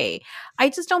way. I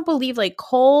just don't believe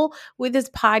Cole with his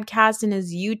podcast and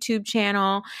his YouTube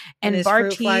channel and his Bartise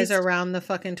fruit flies around the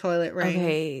fucking toilet ring.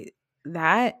 Okay.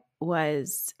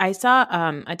 I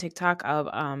saw a TikTok of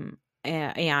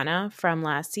Ayana from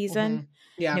last season. Mm-hmm.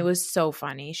 Yeah. And it was so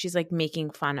funny. She's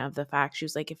making fun of the fact. She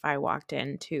was like, if I was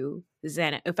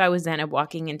Zenab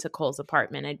walking into Cole's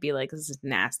apartment, I'd be like, this is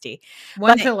nasty.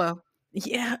 One pillow.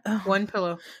 Yeah. One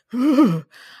pillow. And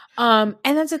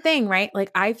that's the thing, right?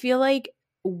 I feel like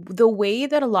the way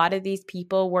that a lot of these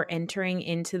people were entering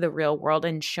into the real world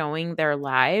and showing their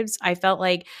lives, I felt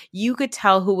like you could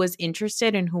tell who was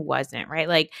interested and who wasn't,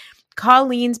 right?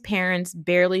 Colleen's parents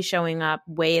barely showing up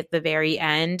way at the very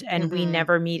end and we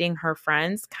never meeting her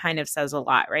friends kind of says a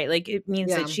lot, right? It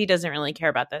means that she doesn't really care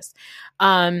about this.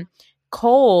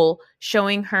 Cole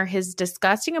showing her his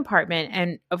disgusting apartment,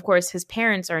 and of course his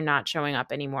parents are not showing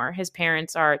up anymore. His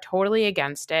parents are totally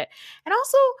against it. And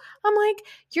also I'm like,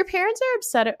 your parents are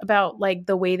upset about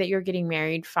the way that you're getting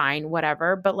married, fine,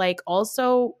 whatever, but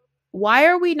also why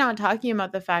are we not talking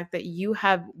about the fact that you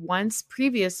have once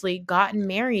previously gotten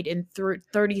married in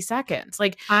 30 seconds?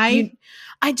 I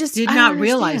just did not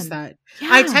realize that. Yeah.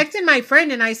 I texted my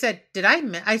friend and I said,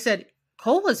 I said,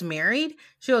 Cole was married?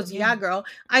 She goes, yeah, girl.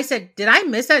 I said, did I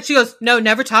miss that? She goes, no,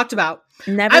 never talked about.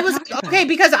 Never. I was like, okay,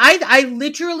 because I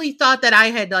literally thought that I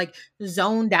had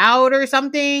zoned out or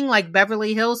something, like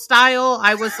Beverly Hills style.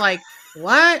 I was like,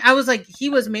 what? I was like, he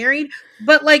was married,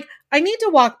 but I need to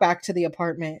walk back to the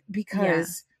apartment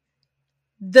because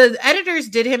the editors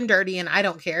did him dirty, and I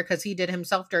don't care because he did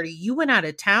himself dirty. You went out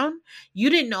of town. You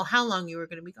didn't know how long you were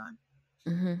going to be gone.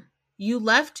 Mm-hmm. You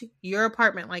left your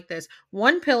apartment like this.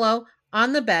 One pillow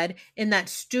on the bed in that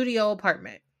studio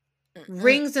apartment.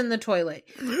 Rings in the toilet.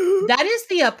 That is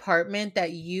the apartment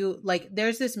that you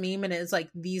there's this meme and it's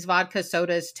these vodka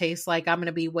sodas taste like I'm going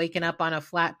to be waking up on a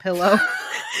flat pillow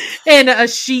and a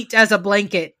sheet as a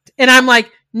blanket. And I'm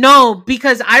like, no,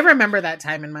 because I remember that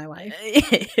time in my life.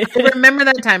 I remember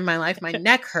that time in my life. My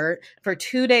neck hurt for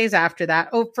 2 days after that.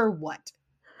 Oh, for what?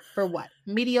 For what?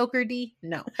 Mediocre D?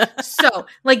 No. So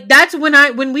that's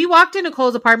when we walked into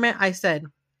Cole's apartment, I said,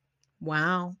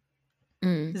 wow,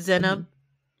 Zenab.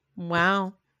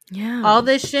 Wow. Yeah. All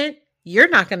this shit, you're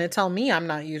not going to tell me I'm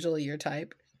not usually your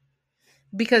type.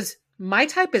 Because my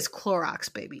type is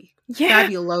Clorox, baby. Yeah.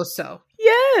 Fabuloso.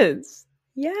 Yes.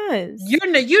 Yes.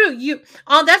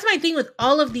 That's my thing with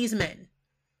all of these men.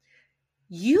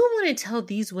 You want to tell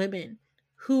these women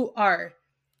who are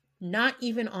not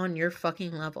even on your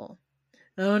fucking level.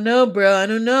 Oh no, bro, I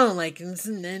don't know. Like,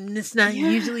 it's not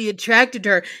usually attracted to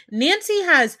her. Nancy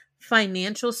has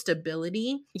financial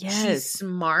stability. Yes. She's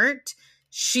smart.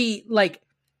 She, like,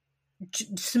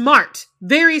 smart.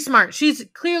 Very smart. She's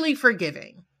clearly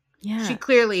forgiving. Yeah. She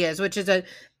clearly is, which is a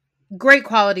great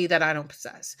quality that I don't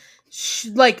possess.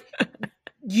 Like,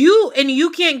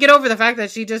 you can't get over the fact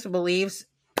that she just believes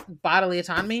bodily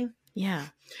autonomy. Yeah.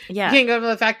 You can't go over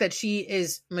the fact that she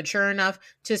is mature enough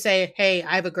to say, hey,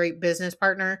 I have a great business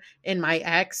partner in my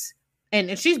ex.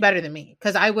 And she's better than me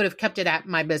because I would have kept it at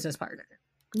my business partner.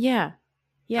 Yeah.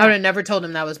 I would have never told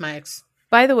him that was my ex.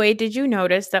 By the way, did you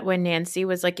notice that when Nancy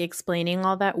was like explaining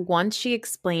all that, once she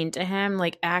explained to him,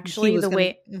 like, actually the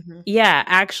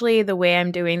way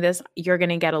I'm doing this, you're going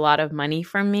to get a lot of money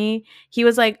from me. He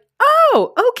was like,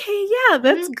 oh, okay. Yeah,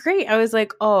 that's great. I was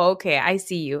like, oh, okay. I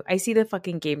see you. I see the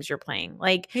fucking games you're playing.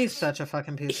 Like, he's such a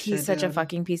fucking piece of shit. He's such a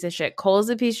fucking piece of shit. Cole's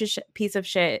a piece of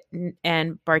shit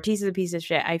and Bartiz is a piece of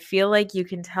shit. I feel like you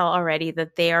can tell already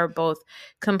that they are both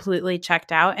completely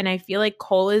checked out. And I feel like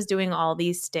Cole is doing all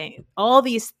these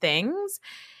things.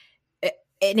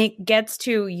 And it gets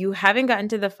to, you haven't gotten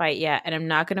to the fight yet, and I'm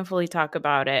not going to fully talk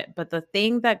about it. But the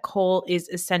thing that Cole is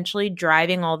essentially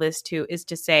driving all this to is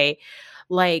to say,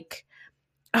 like,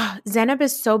 oh, Zenab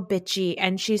is so bitchy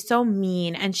and she's so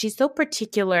mean and she's so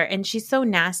particular and she's so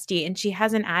nasty and she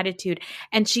has an attitude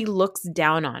and she looks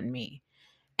down on me.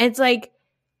 And it's like,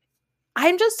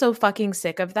 I'm just so fucking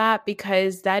sick of that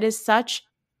because that is the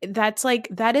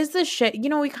shit. You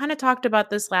know, we kind of talked about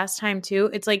this last time too.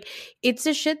 It's like, it's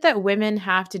the shit that women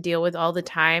have to deal with all the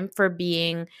time for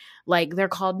being like, they're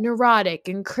called neurotic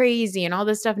and crazy and all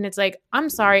this stuff. And it's like, I'm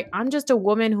sorry, I'm just a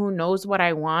woman who knows what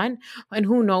I want and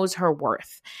who knows her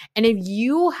worth. And if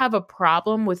you have a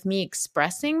problem with me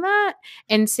expressing that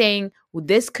and saying, well,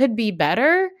 this could be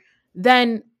better,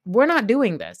 then we're not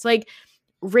doing this. Like,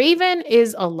 Raven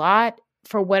is a lot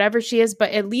for whatever she is,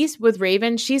 but at least with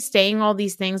Raven, she's saying all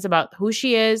these things about who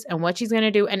she is and what she's going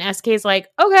to do. And SK is like,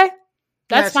 okay,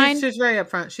 that's fine. She's very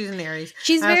upfront. She's an Aries.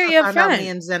 She's very upfront. Me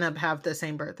and Zenab have the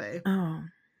same birthday. Oh,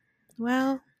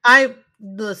 well. I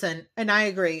listen, and I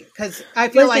agree because I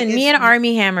feel like me and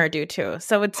Army Hammer do too,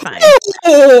 so it's fine.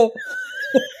 Oh,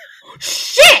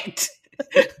 shit!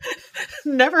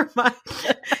 Never mind.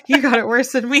 You got it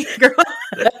worse than me, girl.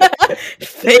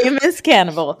 Famous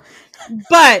cannibal.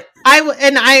 But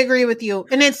I agree with you.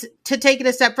 And it's to take it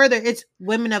a step further. It's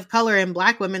women of color and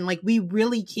Black women. Like, we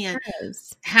really can't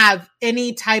have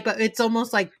any type of. It's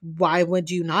almost like, why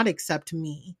would you not accept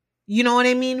me? You know what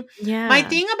I mean? Yeah.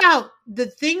 The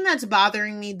thing that's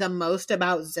bothering me the most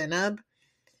about Zenab,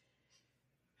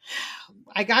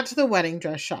 I got to the wedding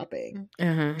dress shopping.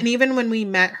 And even when we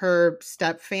met her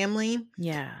step family,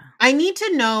 I need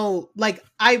to know, like,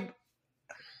 I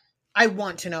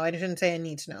want to know. I shouldn't say I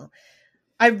need to know.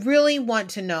 I really want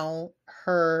to know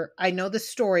her. I know the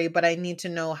story, but I need to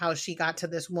know how she got to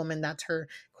this woman that's her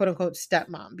quote unquote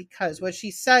stepmom, because what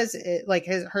she says,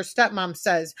 her stepmom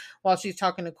says while she's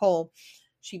talking to Cole,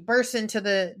 she bursts into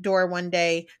the door one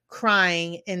day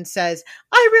crying and says,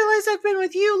 I realize I've been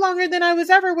with you longer than I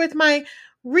was ever with my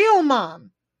real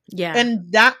mom. Yeah.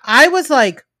 And that I was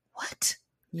like, what?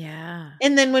 Yeah.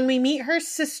 And then when we meet her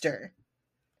sister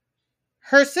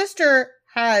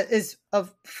is a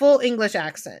full English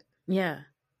accent. Yeah.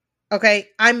 Okay.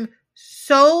 I'm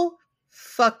so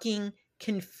fucking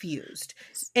confused.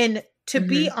 And to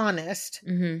be honest,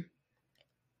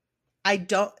 I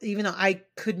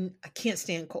can't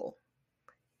stand Cole.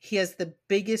 He has the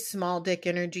biggest small dick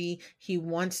energy. He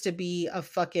wants to be a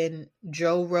fucking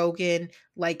Joe Rogan.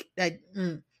 Like, I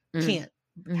can't.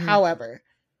 However,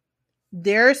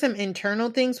 there are some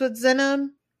internal things with Zenab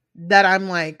that I'm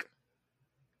like,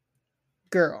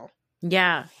 girl.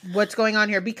 Yeah. What's going on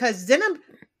here? Because Zenab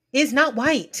is not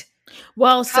white.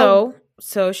 Well, so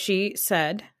she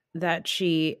said that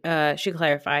she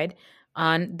clarified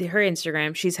on her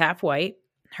Instagram, she's half white.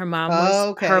 Her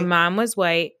mom was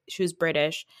white. She was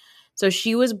British. So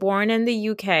she was born in the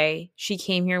UK. She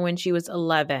came here when she was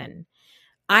 11.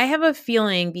 I have a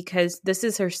feeling, because this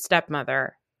is her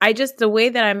stepmother, the way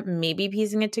that I'm maybe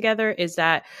piecing it together is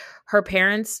that her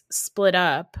parents split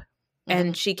up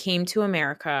and she came to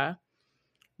America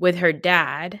with her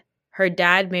dad. Her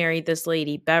dad married this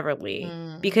lady, Beverly,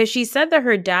 because she said that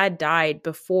her dad died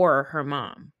before her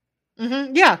mom.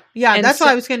 Yeah. And that's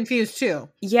why I was confused too.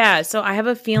 Yeah. So I have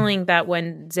a feeling that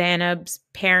when Zanab's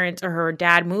parents or her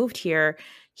dad moved here,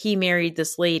 he married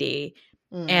this lady.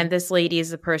 And this lady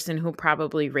is the person who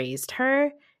probably raised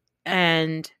her.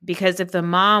 And because if the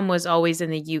mom was always in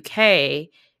the UK,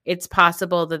 it's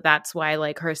possible that that's why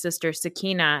like her sister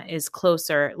Sakina is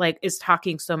closer, like is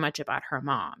talking so much about her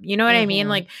mom. You know what I mean?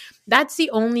 Like that's the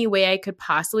only way I could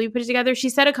possibly put it together. She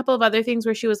said a couple of other things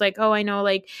where she was like, oh, I know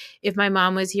like if my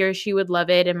mom was here, she would love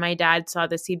it. And my dad saw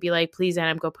this, he'd be like, please,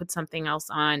 Anam, go put something else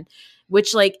on,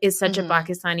 which like is such a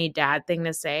Pakistani dad thing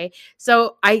to say.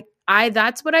 So I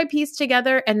that's what I pieced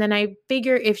together. And then I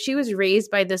figure if she was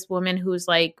raised by this woman who's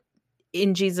like,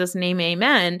 in Jesus' name,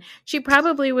 amen, she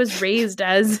probably was raised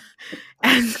as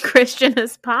Christian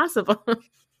as possible.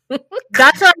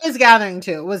 That's what I was gathering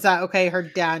too, was that, okay, her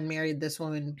dad married this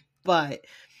woman, but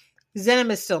Zenem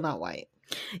is still not white.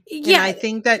 Yeah. And I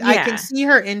think that I can see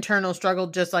her internal struggle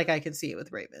just like I can see it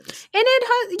with Ravens. And it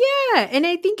has, and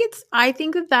I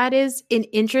think that is an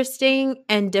interesting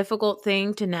and difficult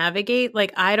thing to navigate.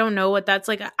 Like, I don't know what that's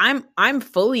like. I'm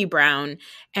fully brown.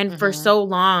 And for so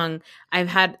long, I've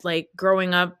had like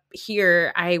growing up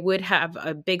here, I would have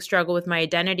a big struggle with my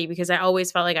identity because I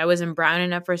always felt like I wasn't brown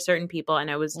enough for certain people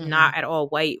and I was not at all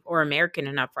white or American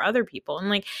enough for other people. And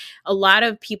like a lot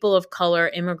of people of color,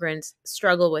 immigrants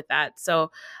struggle with that.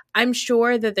 So I'm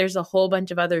sure that there's a whole bunch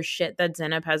of other shit that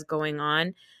Zeynep has going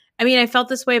on. I mean, I felt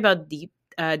this way about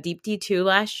Deepti too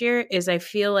last year, is I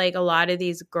feel like a lot of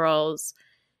these girls,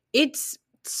 it's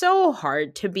so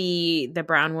hard to be the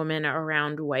brown woman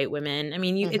around white women. I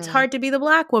mean, it's hard to be the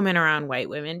black woman around white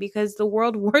women because the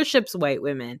world worships white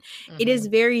women. It is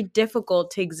very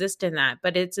difficult to exist in that,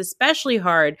 but it's especially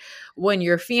hard when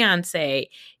your fiance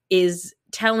is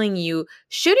telling you,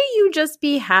 shouldn't you just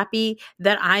be happy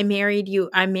that I married you?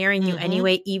 I'm marrying you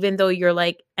anyway, even though you're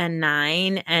like a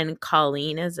 9 and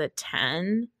Colleen is a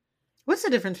 10. What's the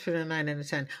difference between a 9 and a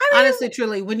 10? I mean, honestly,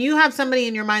 truly, when you have somebody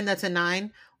in your mind that's a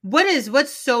 9,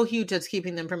 what's so huge that's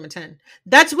keeping them from a 10?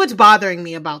 That's what's bothering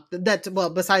me about that.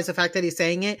 Well, besides the fact that he's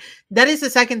saying it, that is the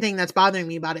second thing that's bothering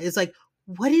me about it. Is like,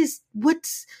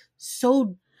 what's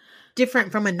so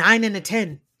different from a 9 and a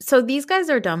 10? So these guys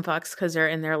are dumb fucks because they're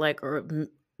in their like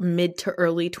mid to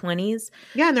early 20s.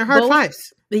 Yeah, and they're hard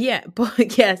fives. Yeah,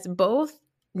 both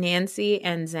Nancy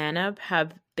and Zeynep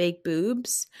have big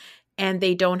boobs and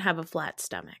they don't have a flat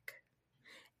stomach.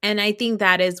 And I think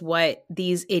that is what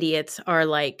these idiots are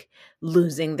like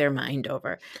losing their mind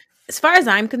over. As far as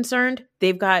I'm concerned,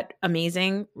 they've got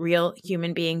amazing, real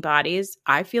human being bodies.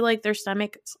 I feel like their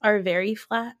stomachs are very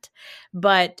flat,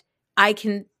 but I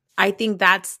think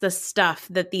that's the stuff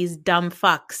that these dumb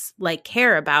fucks like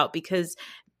care about because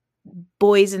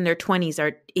boys in their 20s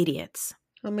are idiots.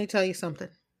 Let me tell you something.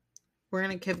 We're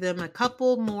going to give them a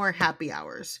couple more happy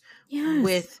hours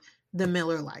with the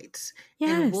Miller Lights.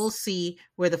 And we'll see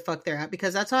where the fuck they're at,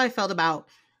 because that's how I felt about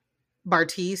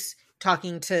Bartice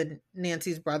talking to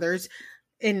Nancy's brothers.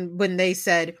 And when they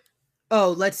said,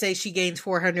 oh, let's say she gains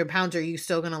 400 pounds, are you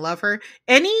still going to love her?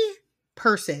 Any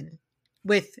person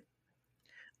with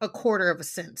a quarter of a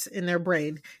sense in their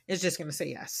brain is just going to say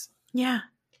yes. Yeah.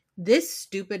 This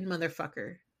stupid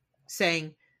motherfucker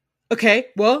saying, okay,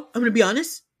 well, I'm going to be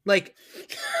honest. Like,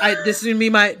 this is gonna be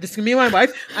my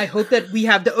wife. I hope that we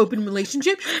have the open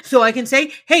relationship so I can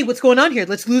say, hey, what's going on here?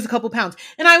 Let's lose a couple pounds.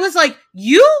 And I was like,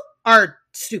 you are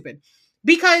stupid,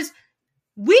 because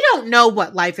we don't know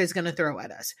what life is going to throw at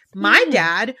us. My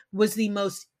dad was the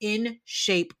most in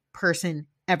shape person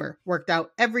ever. Worked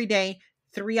out every day,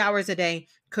 3 hours a day,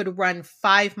 could run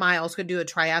 5 miles, could do a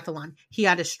triathlon. He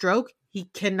had a stroke. He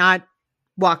cannot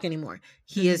walk anymore.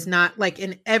 He is not like,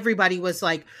 and everybody was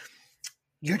like,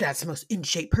 your dad's the most in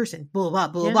shape person, blah, blah,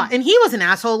 blah, blah. And he was an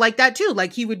asshole like that too.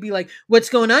 Like, he would be like, what's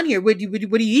going on here? What are you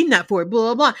eating that for?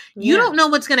 Blah, blah, blah. You don't know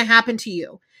what's going to happen to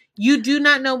you. You do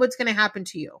not know what's going to happen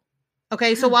to you.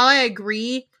 Okay. So while I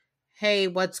agree, hey,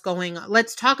 what's going on?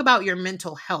 Let's talk about your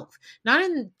mental health, not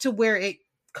to where it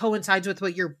coincides with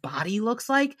what your body looks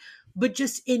like, but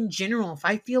just in general. If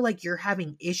I feel like you're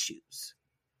having issues,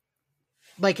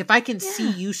 like if I can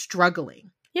see you struggling.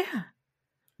 Yeah.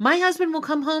 My husband will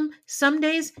come home some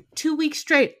days, 2 weeks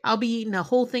straight. I'll be eating a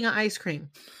whole thing of ice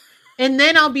cream. And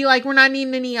then I'll be like, we're not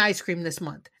eating any ice cream this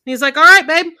month. And he's like, all right,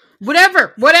 babe,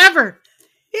 whatever.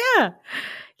 Yeah.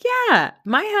 Yeah.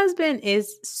 My husband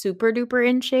is super duper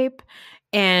in shape.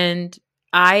 And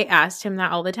I asked him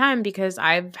that all the time because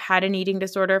I've had an eating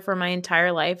disorder for my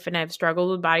entire life and I've struggled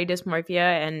with body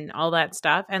dysmorphia and all that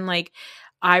stuff. And like,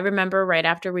 I remember right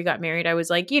after we got married, I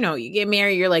was like, you get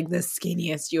married, you're like the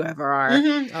skinniest you ever are.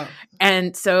 Oh.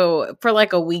 And so for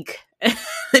like a week,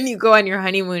 then you go on your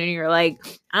honeymoon and you're like,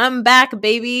 I'm back,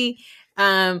 baby.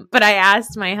 But I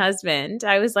asked my husband,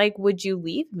 I was like, would you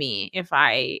leave me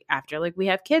after like we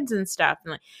have kids and stuff?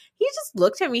 And like, he just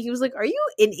looked at me. He was like, are you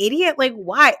an idiot? Like,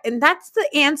 why? And that's the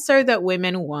answer that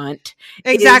women want.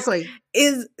 Exactly.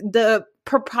 Is the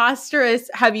preposterous,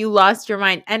 have you lost your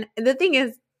mind? And the thing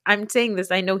is, I'm saying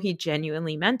this, I know he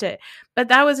genuinely meant it, but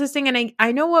that was his thing. And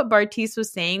I know what Bartiz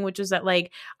was saying, which was that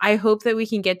like, I hope that we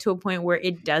can get to a point where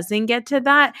it doesn't get to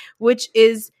that, which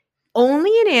is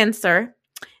only an answer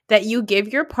that you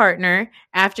give your partner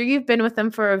after you've been with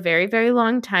them for a very, very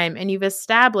long time and you've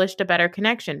established a better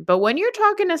connection. But when you're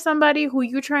talking to somebody who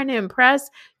you're trying to impress,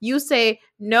 you say,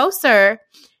 no, sir,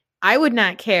 I would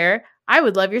not care. I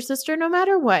would love your sister no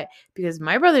matter what. Because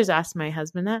my brother's asked my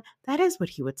husband that. That is what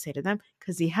he would say to them.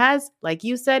 Because he has, like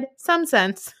you said, some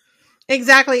sense.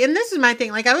 Exactly. And this is my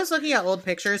thing. Like, I was looking at old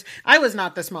pictures. I was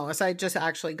not the smallest. I just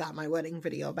actually got my wedding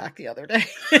video back the other day.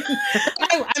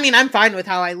 I mean, I'm fine with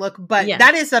how I look, but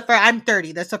that is I'm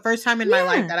 30. That's the first time in my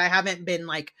life that I haven't been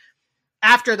like,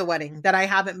 after the wedding, that I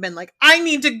haven't been like, I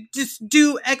need to just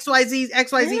do XYZ,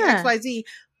 XYZ,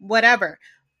 whatever.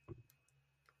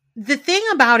 The thing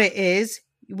about it is,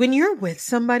 when you're with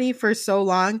somebody for so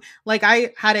long, like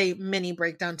I had a mini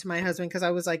breakdown to my husband because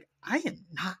I was like,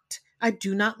 I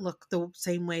do not look the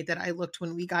same way that I looked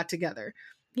when we got together.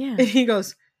 Yeah. And he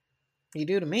goes, you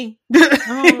do to me.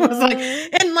 It was like,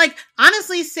 and like,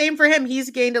 honestly, same for him. He's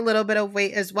gained a little bit of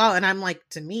weight as well. And I'm like,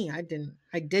 to me, I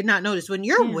did not notice. When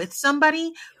you're with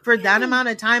somebody for that amount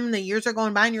of time and the years are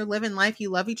going by and you're living life, you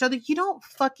love each other, you don't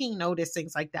fucking notice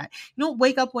things like that. You don't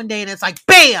wake up one day and it's like,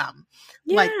 bam!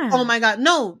 Like, oh my God.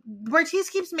 No,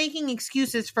 Bartiz keeps making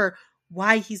excuses for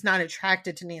why he's not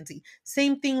attracted to Nancy.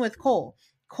 Same thing with Cole.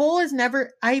 Cole has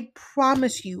never, I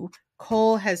promise you,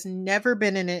 Cole has never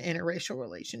been in an interracial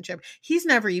relationship. He's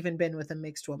never even been with a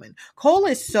mixed woman. Cole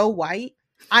is so white.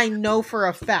 I know for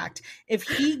a fact, if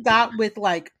he got with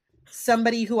like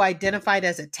somebody who identified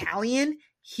as Italian,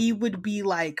 he would be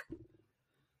like,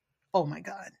 oh my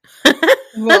God.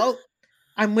 Well,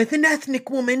 I'm with an ethnic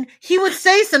woman. He would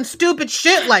say some stupid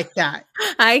shit like that.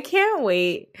 I can't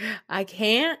wait. I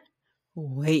can't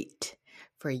wait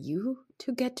for you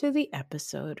to get to the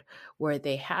episode where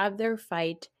they have their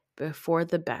fight before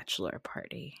the bachelor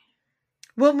party.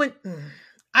 Well, when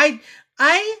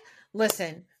I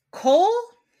listen, Cole,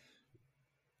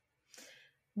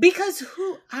 because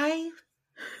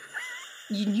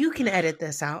you can edit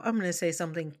this out. I'm going to say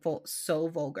something so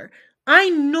vulgar. I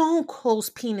know Cole's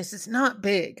penis is not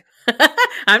big.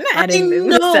 I'm not editing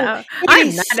this out.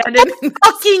 I'm not editing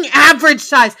fucking average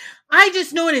size. I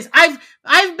just know it is.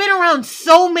 I've been around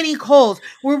so many Coles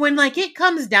where when like it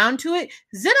comes down to it,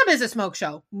 Zainab is a smoke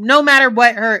show. No matter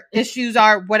what her issues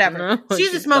are, whatever.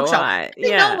 She's a smoke show.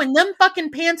 You know, when them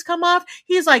fucking pants come off,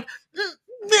 he's like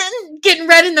getting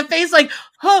red in the face, like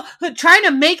trying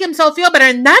to make himself feel better.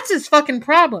 And that's his fucking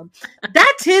problem.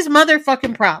 That's his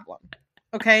motherfucking problem.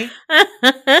 Okay?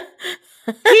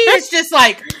 He is just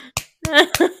like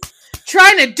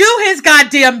trying to do his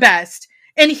goddamn best.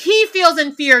 And he feels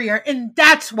inferior. And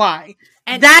that's why.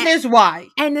 That is why.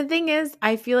 And the thing is,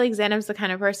 I feel like Zainab's the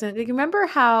kind of person. Like, remember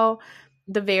how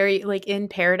in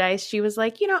Paradise, she was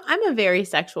like, I'm a very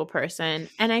sexual person.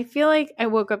 And I feel like I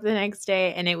woke up the next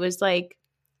day and it was like,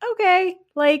 okay.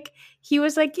 Like, he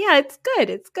was like, yeah, it's good.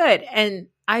 It's good. And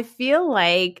I feel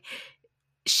like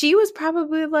she was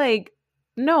probably like,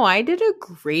 no, I did a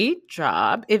great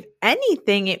job. If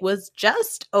anything, it was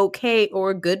just okay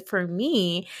or good for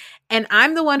me. And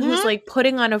I'm the one who's like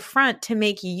putting on a front to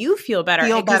make you feel better.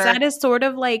 Because that is sort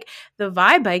of like the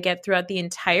vibe I get throughout the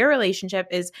entire relationship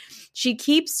is she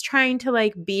keeps trying to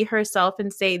like be herself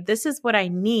and say, this is what I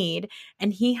need.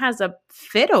 And he has a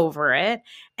fit over it.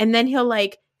 And then he'll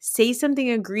like say something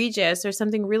egregious or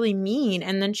something really mean.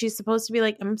 And then she's supposed to be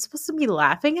like, I'm supposed to be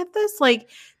laughing at this? Like,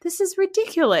 this is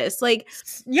ridiculous. Like,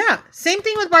 yeah. Same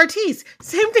thing with Bartiz.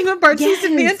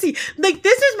 And Nancy. Like,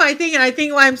 this is my thing. And I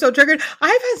think why I'm so triggered.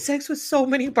 I've had sex with so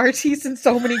many Bartiz and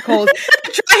so many Coles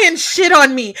try and shit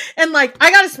on me. And like,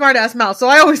 I got a smart ass mouth, so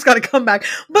I always got to come back.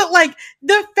 But like,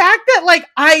 the fact that like,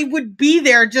 I would be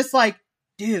there just like,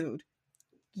 dude,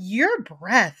 your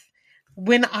breath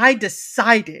when I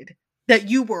decided that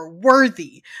you were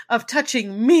worthy of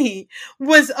touching me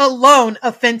was alone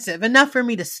offensive enough for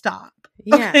me to stop.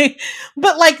 Yeah. Okay.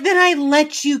 But like, then I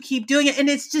let you keep doing it. And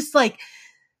it's just like,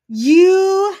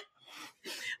 you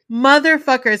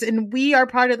motherfuckers. And we are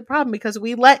part of the problem because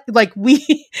we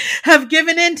have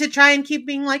given in to try and keep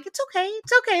being like, it's okay.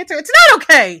 It's not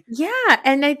okay. Yeah.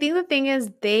 And I think the thing is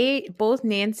both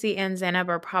Nancy and Zainab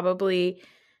are probably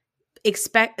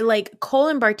Cole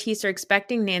and Bartise are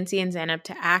expecting Nancy and Zeynep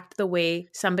to act the way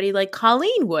somebody like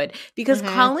Colleen would, because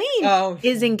Colleen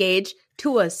is engaged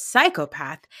to a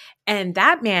psychopath and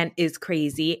that man is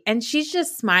crazy, and she's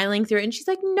just smiling through it and she's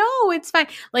like, no, it's fine.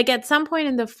 Like at some point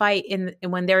in the fight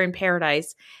when they're in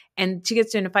paradise and she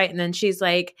gets in a fight and then she's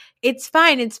like, it's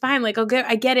fine. Like, okay,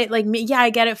 I get it. Like, yeah, I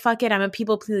get it. Fuck it. I'm a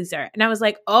people pleaser. And I was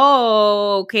like,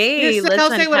 oh, okay. Yes, I'll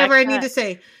say whatever I need to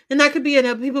say. And that could be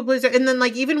a people pleaser. And then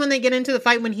like, even when they get into the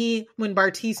fight, when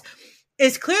Bartise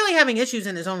is clearly having issues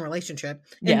in his own relationship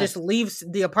and just leaves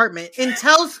the apartment and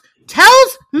tells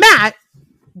Matt,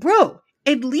 bro,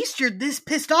 at least you're this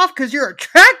pissed off because you're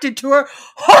attracted to her.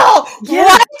 Oh,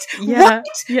 what? Yeah.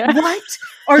 What?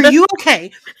 Are you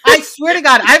okay? I swear to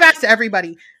God, I've asked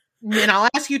everybody, and I'll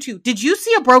ask you too. Did you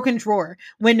see a broken drawer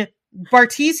when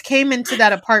Bartise came into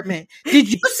that apartment?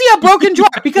 Did you see a broken drawer?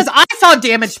 Because I saw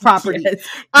damaged property. Yes.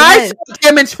 I saw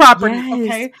damaged property. Yes.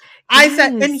 Okay. I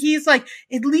said, and he's like,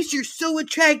 at least you're so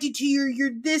attracted to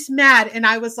you're this mad. And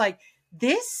I was like,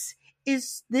 this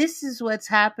is what's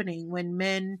happening when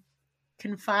men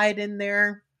confide in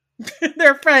their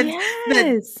friends.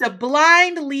 Yes. The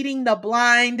blind leading the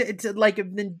blind. It's like a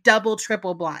double,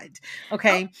 triple blind.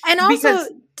 Okay. And also,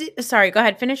 sorry, go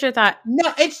ahead. Finish your thought.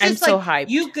 No, it's just I'm so hyped.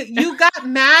 You got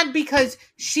mad because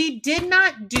she did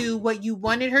not do what you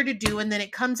wanted her to do. And then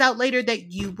it comes out later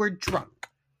that you were drunk.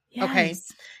 Yes. Okay.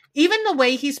 Even the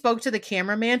way he spoke to the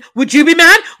cameraman, would you be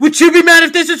mad? Would you be mad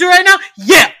if this was you right now?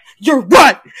 Yeah, you're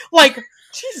right. Like,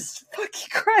 Jesus fucking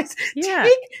Christ. Yeah.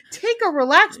 Take a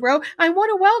relax, bro. I want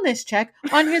a wellness check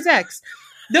on his ex.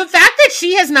 The fact that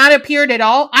she has not appeared at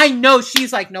all, I know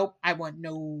she's like, nope, I want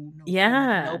no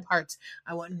parts.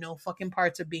 I want no fucking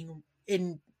parts of being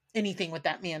in anything with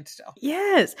that man still.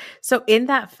 Yes. So in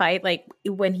that fight, like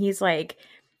when he's like,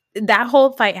 that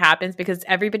whole fight happens because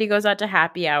everybody goes out to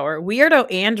happy hour.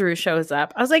 Weirdo Andrew shows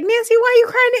up. I was like, Nancy, why are you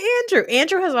crying to Andrew?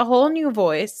 Andrew has a whole new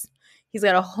voice. He's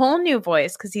got a whole new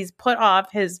voice because he's put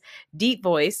off his deep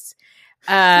voice.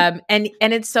 And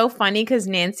it's so funny because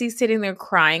Nancy's sitting there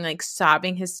crying, like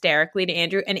sobbing hysterically to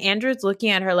Andrew. And Andrew's looking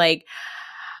at her like,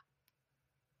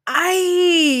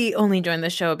 I only joined the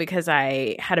show because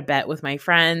I had a bet with my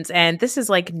friends. And this is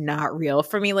like not real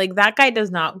for me. Like that guy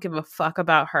does not give a fuck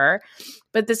about her.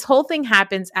 But this whole thing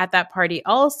happens at that party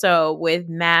also with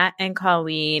Matt and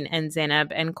Colleen and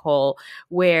Zeynep and Cole,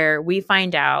 where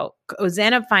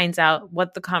Zeynep finds out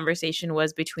what the conversation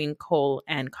was between Cole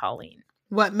and Colleen.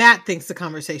 What Matt thinks the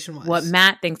conversation was.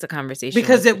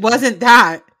 Because it wasn't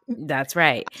that. That's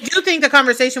right. I do think the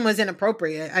conversation was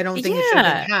inappropriate. I don't think it should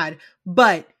have been had.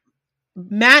 But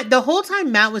Matt, the whole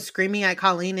time Matt was screaming at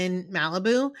Colleen in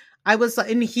Malibu, I was like,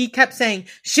 and he kept saying,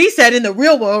 she said in the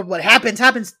real world, what happens.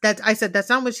 I said, that's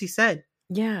not what she said.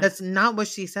 Yeah. That's not what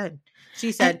she said.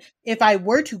 She said, if I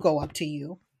were to go up to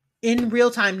you in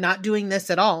real time, not doing this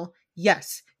at all,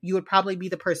 yes, you would probably be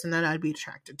the person that I'd be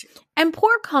attracted to. And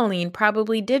poor Colleen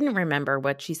probably didn't remember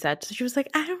what she said. So she was like,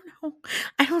 I don't know.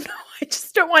 I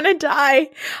just don't want to die.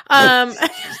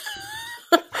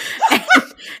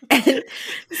 And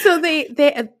so they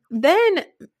then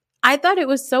I thought it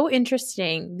was so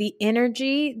interesting, the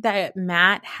energy that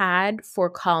Matt had for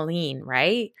Colleen,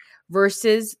 right?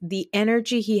 Versus the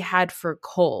energy he had for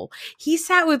Cole. He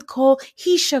sat with Cole.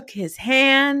 He shook his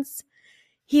hands.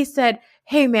 He said,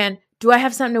 hey, man, do I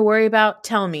have something to worry about?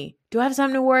 Tell me. Do I have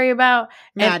something to worry about?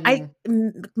 And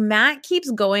Matt keeps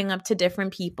going up to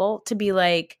different people to be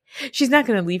like, she's not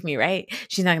going to leave me, right?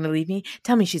 She's not going to leave me.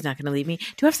 Tell me she's not going to leave me.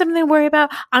 Do I have something to worry about?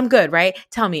 I'm good, right?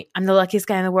 Tell me. I'm the luckiest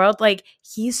guy in the world. Like,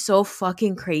 he's so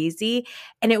fucking crazy.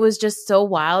 And it was just so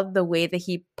wild the way that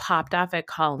he popped off at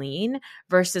Colleen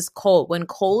versus Cole, when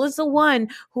Cole is the one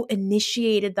who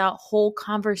initiated that whole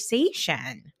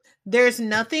conversation. There's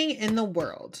nothing in the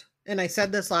world. And I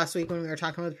said this last week when we were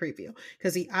talking about the preview,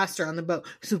 because he asked her on the boat,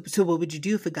 so what would you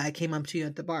do if a guy came up to you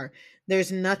at the bar?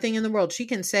 There's nothing in the world. She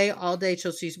can say all day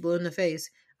till she's blue in the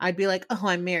face. I'd be like, oh,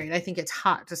 I'm married. I think it's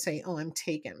hot to say, oh, I'm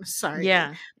taken. Sorry.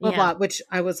 Yeah. Blah, blah, which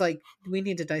I was like, we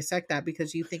need to dissect that,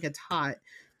 because you think it's hot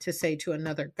to say to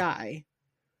another guy,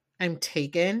 I'm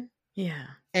taken. Yeah.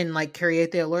 And like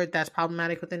create the alert. That's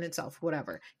problematic within itself.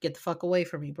 Whatever. Get the fuck away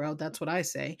from me, bro. That's what I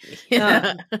say.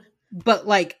 Yeah. But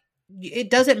like, it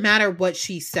doesn't matter what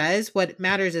she says. What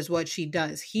matters is what she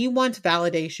does. He wants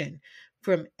validation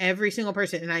from every single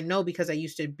person. And I know, because I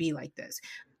used to be like this.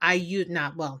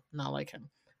 Not like him,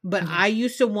 but I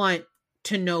used to want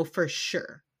to know for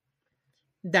sure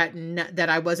that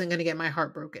I wasn't going to get my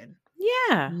heart broken.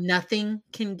 Yeah. Nothing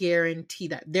can guarantee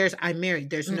that. I'm married.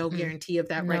 There's no guarantee of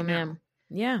that right now.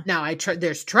 Yeah. Now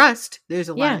there's trust. There's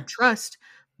a lot of trust,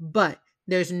 but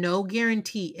there's no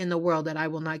guarantee in the world that I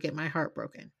will not get my heart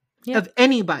broken of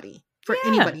anybody, for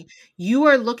anybody. You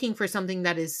are looking for something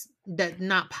that's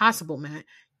not possible, Matt.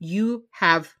 You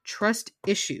have trust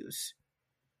issues.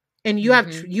 And you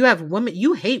have women,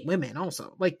 you hate women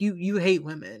also. Like you hate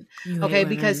women. Okay.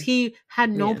 Because he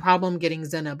had no problem getting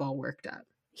Zenab all worked up.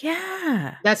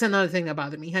 Yeah. That's another thing that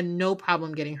bothered me. He had no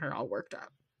problem getting her all worked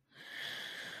up.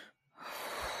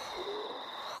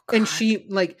 And she's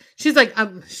like,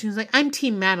 I'm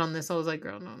team Matt on this. I was like,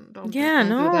 girl, no, don't do that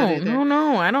either.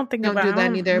 No, I don't think don't do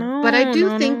that either. No, but I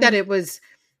do think that it was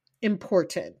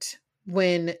important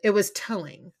when it was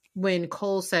telling when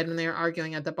Cole said, when they were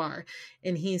arguing at the bar,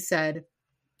 and he said,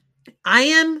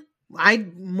 I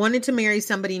wanted to marry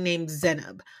somebody named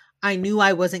Zenab. I knew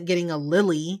I wasn't getting a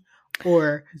Lily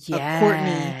or a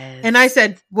Courtney. And I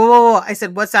said, whoa. I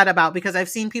said, what's that about? Because I've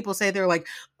seen people say, they're like,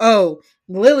 oh,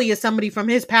 Lily is somebody from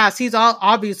his past. He's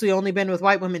obviously only been with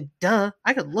white women. Duh.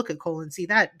 I could look at Cole and see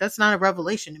that. That's not a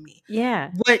revelation to me.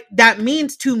 Yeah. What that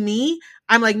means to me,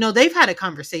 I'm like, no, they've had a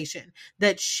conversation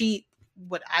that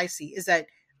what I see is that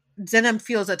Zenab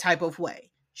feels a type of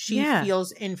way. She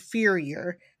feels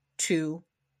inferior to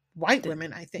white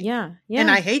women, I think. Yeah. And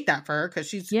I hate that for her because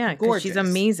she's gorgeous. She's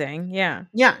amazing. Yeah.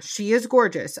 Yeah, she is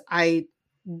gorgeous. I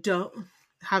don't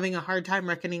having a hard time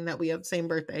reckoning that we have the same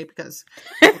birthday because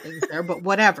things there, but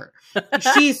whatever.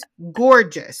 She's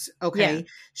gorgeous. Okay.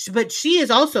 Yeah. But she is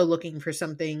also looking for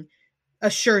something, a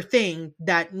sure thing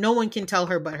that no one can tell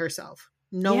her but herself.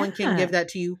 No one can give that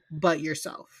to you but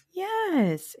yourself.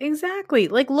 Yes, exactly.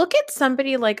 Like, look at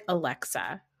somebody like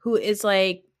Alexa, who is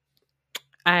like,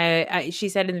 she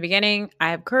said in the beginning, I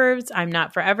have curves. I'm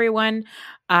not for everyone.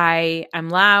 I'm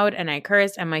loud and I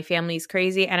curse and my family's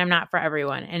crazy and I'm not for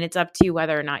everyone. And it's up to you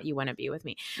whether or not you want to be with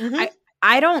me. Mm-hmm.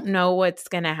 I don't know what's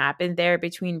going to happen there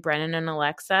between Brennan and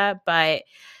Alexa, but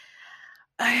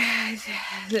I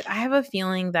have a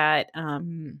feeling that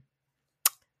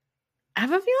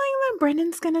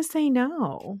Brennan's going to say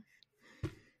no.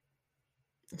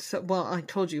 So, well, I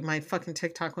told you my fucking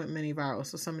TikTok went mini viral,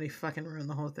 so somebody fucking ruined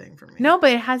the whole thing for me. No,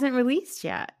 but it hasn't released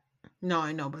yet. No,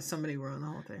 I know, but somebody ruined the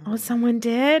whole thing. Oh, someone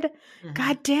did? Mm-hmm.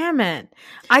 God damn it.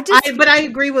 But I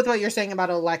agree with what you're saying about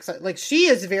Alexa. Like, she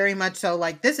is very much so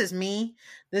like, this is me.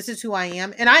 This is who I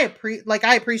am. And I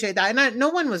appreciate that. And no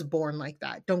one was born like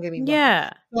that. Don't get me wrong.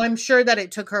 Yeah. So I'm sure that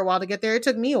it took her a while to get there. It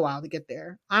took me a while to get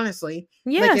there, honestly.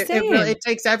 Yeah, like it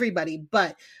takes everybody.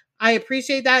 But I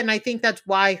appreciate that. And I think that's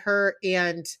why her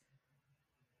and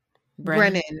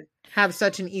Brennan have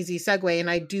such an easy segue. And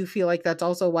I do feel like that's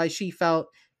also why she felt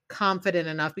confident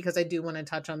enough, because I do want to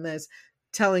touch on this,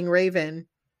 telling Raven,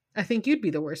 I think you'd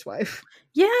be the worst wife.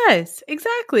 Yes,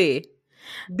 exactly.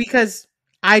 Because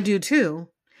I do too.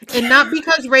 And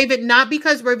because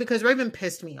Raven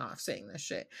pissed me off saying this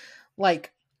shit.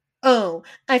 Like, oh,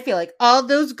 I feel like all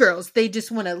those girls, they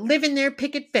just want to live in their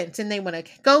picket fence and they want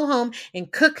to go home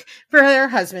and cook for their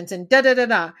husbands and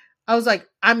da-da-da-da. I was like,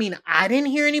 I mean, I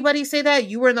didn't hear anybody say that.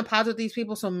 You were in the pods with these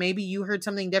people, so maybe you heard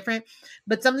something different.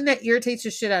 But something that irritates the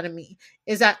shit out of me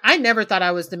is that I never thought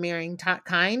I was the marrying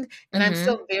kind. And I'm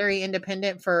still very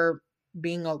independent for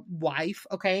being a wife,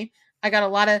 okay? I got a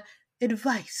lot of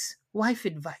wife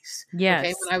advice. Yes.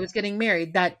 Okay, when I was getting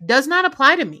married. That does not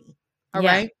apply to me. All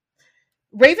right?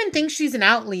 Raven thinks she's an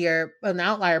outlier,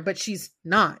 but she's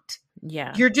not.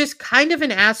 Yeah. You're just kind of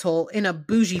an asshole and a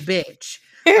bougie bitch.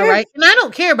 All right. And I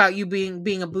don't care about you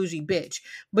being a bougie bitch,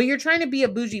 but you're trying to be a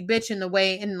bougie bitch in the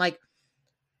way, and like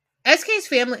SK's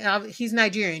family, he's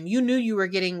Nigerian. You knew you were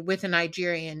getting with a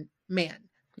Nigerian man.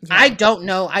 Yeah. I don't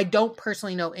know. I don't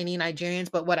personally know any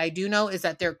Nigerians, but what I do know is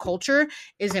that their culture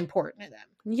is important to them.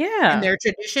 Yeah. And their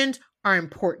traditions are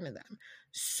important to them.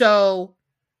 So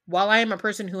while I am a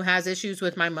person who has issues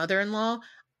with my mother-in-law,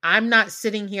 I'm not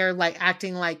sitting here like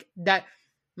acting like that.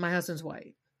 My husband's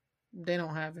white. They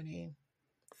don't have any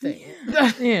thing.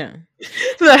 Yeah.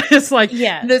 It's like,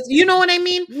 yeah. You know what I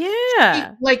mean?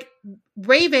 Yeah. Like,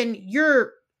 Raven,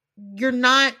 you're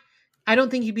not, I don't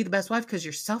think you'd be the best wife because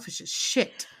you're selfish as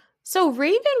shit. So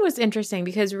Raven was interesting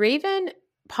because Raven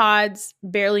Pods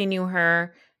barely knew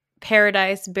her.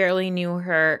 Paradise barely knew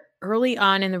her. Early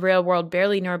on in the real world,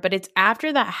 barely knew her. But it's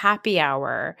after that happy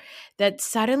hour that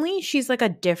suddenly she's like a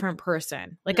different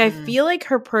person. Like, I feel like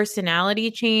her personality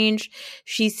changed.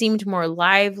 She seemed more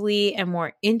lively and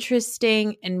more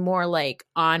interesting and more like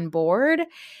on board.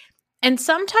 And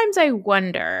sometimes I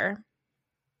wonder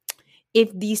if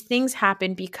these things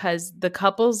happen because the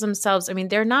couples themselves, I mean,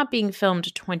 they're not being filmed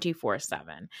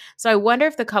 24/7. So I wonder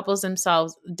if the couples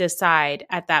themselves decide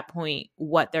at that point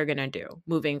what they're going to do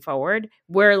moving forward,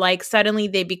 where like suddenly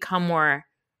they become more,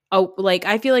 like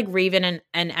I feel like Raven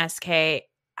and SK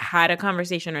had a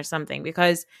conversation or something,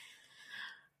 because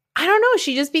I don't know,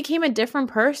 she just became a different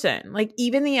person. Like,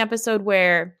 even the episode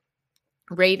where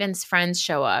Raven's friends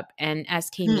show up and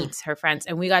SK meets her friends,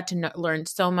 and we got to learn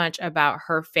so much about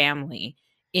her family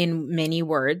in many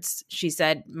words. She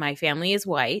said, my family is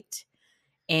white,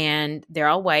 and they're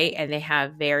all white, and they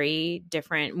have very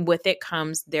different, with it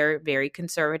comes their very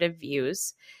conservative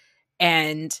views.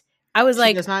 And I was She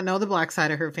like, does not know the black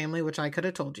side of her family, which I could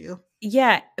have told you.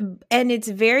 yeah. And it's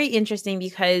very interesting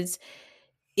because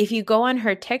if you go on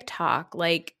her TikTok,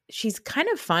 like, she's kind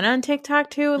of fun on TikTok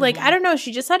too. Like, I don't know,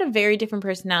 she just had a very different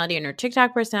personality, and her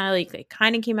TikTok personality like,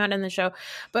 kind of came out in the show.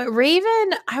 But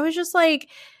Raven, I was just like,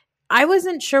 I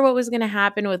wasn't sure what was going to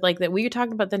happen with, like, that we were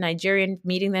talking about the Nigerian,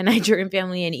 meeting the Nigerian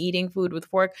family and eating food with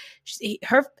fork.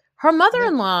 Her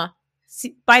mother-in-law,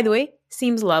 by the way,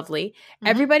 seems lovely.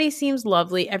 Everybody seems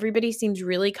lovely. Everybody seems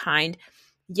really kind.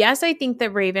 Yes, I think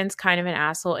that Raven's kind of an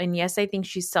asshole, and yes, I think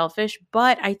she's selfish,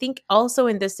 but I think also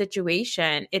in this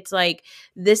situation, it's like,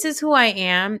 this is who I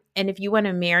am, and if you want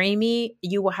to marry me,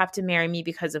 you will have to marry me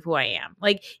because of who I am.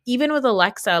 Like, even with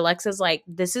Alexa's like,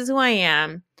 this is who I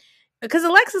am. Because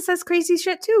Alexa says crazy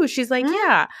shit too. She's like,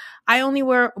 yeah, I only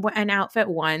wear an outfit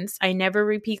once. I never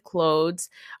repeat clothes.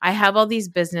 I have all these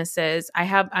businesses.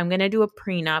 I'm going to do a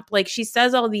prenup. Like, she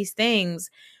says all these things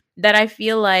that I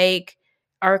feel like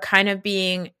are kind of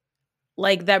being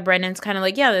like, that Brendan's kind of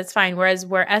like, yeah, that's fine. Whereas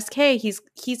where SK,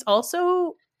 he's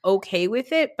also okay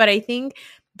with it. But I think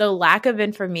the lack of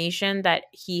information that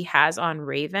he has on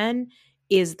Raven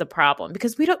is the problem,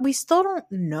 because we still don't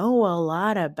know a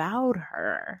lot about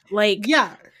her. Like,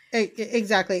 yeah,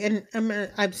 exactly. And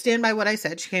I stand by what I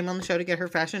said. She came on the show to get her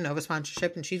Fashion Nova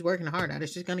sponsorship, and she's working hard at it.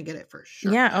 She's going to get it for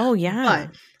sure. yeah. Oh yeah.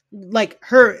 But like,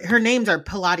 her names are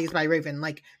Pilates by Raven.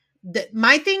 Like,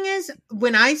 my thing is,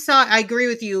 when I agree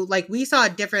with you. Like, we saw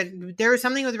there was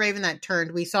something with Raven that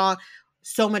turned. We saw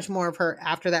so much more of her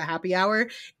after that happy hour.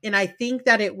 And I think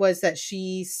that it was that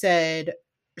she said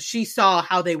she saw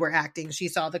how they were acting. She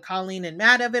saw the Colleen and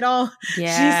Matt of it all.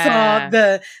 Yeah. She saw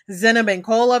the Zenab and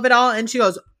Cole of it all. And she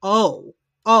goes, oh,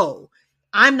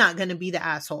 I'm not going to be the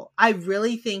asshole. I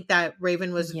really think that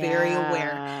Raven was very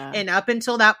aware. And up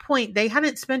until that point, they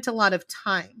hadn't spent a lot of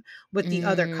time with the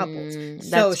other couples.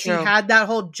 So she had that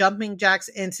whole jumping jacks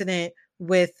incident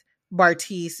with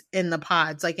Bartice in the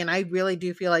pods. Like, and I really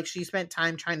do feel like she spent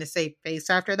time trying to save face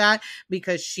after that,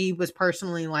 because she was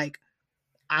personally like,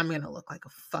 I'm going to look like a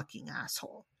fucking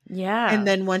asshole. Yeah. And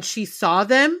then when she saw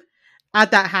them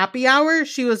at that happy hour,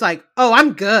 she was like, oh,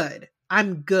 I'm good.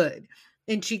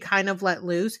 And she kind of let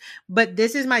loose. But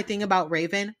this is my thing about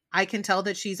Raven. I can tell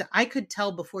that I could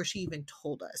tell before she even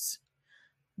told us.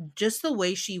 Just the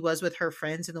way she was with her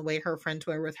friends and the way her friends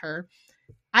were with her,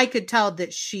 I could tell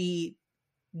that she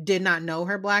did not know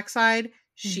her black side.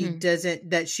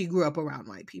 That she grew up around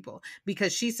white people,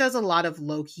 because she says a lot of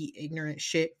low-key ignorant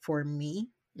shit for me.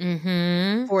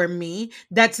 For me,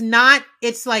 that's not,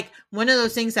 it's like one of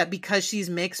those things that because she's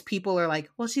mixed, people are like,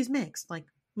 well, she's mixed. Like,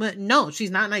 but no,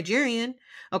 she's not Nigerian.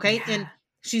 Okay. Yeah. And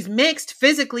she's mixed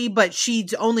physically, but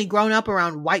she's only grown up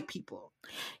around white people.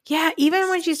 Yeah. Even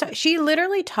when she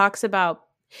literally talks about,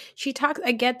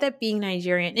 I get that being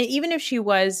Nigerian, and even if she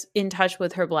was in touch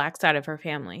with her black side of her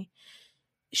family,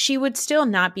 she would still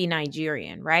not be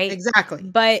Nigerian, right? Exactly.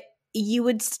 But you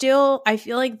would still, I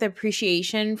feel like the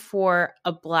appreciation for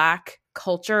a black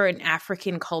culture and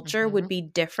African culture would be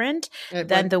different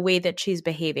than the way that she's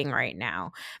behaving right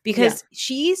now, because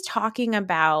she's talking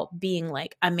about being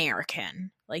like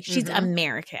American, like she's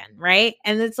American, right?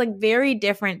 And it's like very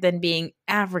different than being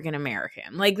African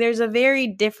American. Like, there's a very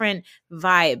different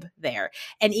vibe there.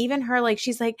 And even her, like,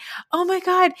 she's like, oh my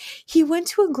God, he went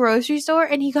to a grocery store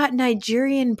and he got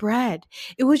Nigerian bread.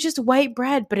 It was just white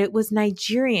bread, but it was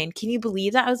Nigerian. Can you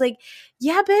believe that? I was like,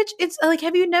 yeah, bitch. It's like,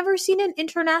 have you never seen an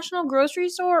international grocery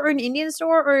store or an Indian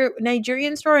store or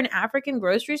Nigerian store, an African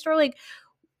grocery store? Like,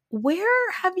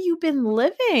 where have you been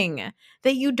living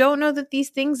that you don't know that these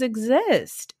things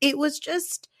exist? It was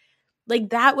just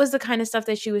like, that was the kind of stuff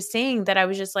that she was saying, that I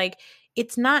was just like,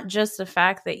 it's not just the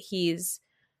fact that he's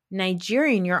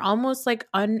Nigerian. You're almost like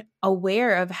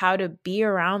unaware of how to be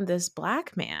around this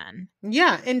black man.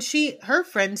 Yeah. And her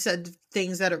friend said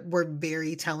things that were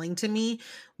very telling to me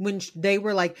when they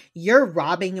were like, you're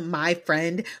robbing my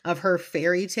friend of her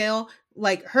fairy tale.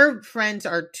 Like, her friends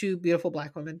are two beautiful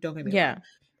black women. Don't get me wrong.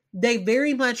 They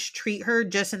very much treat her,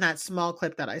 just in that small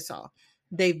clip that I saw,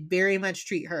 they very much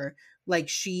treat her like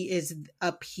she is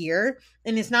up here.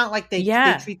 And it's not like they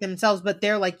treat themselves, but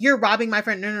they're like, you're robbing my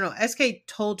friend. No. SK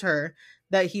told her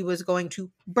that he was going to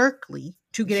Berkeley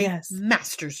to get Yes. a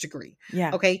master's degree.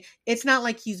 Yeah. Okay. It's not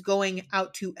like he's going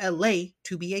out to LA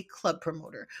to be a club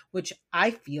promoter, which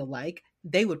I feel like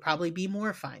they would probably be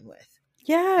more fine with.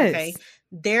 Yes. Okay.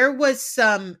 There were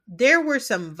some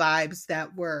vibes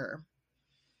that were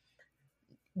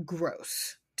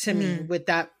gross to me with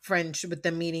that friendship, with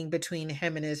the meeting between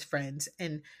him and his friends.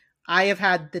 And I have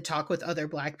had the talk with other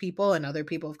Black people and other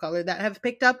people of color that have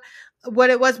picked up what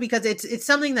it was, because it's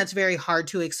something that's very hard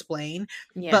to explain.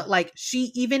 Yeah. But like,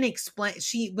 she even explained,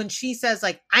 when she says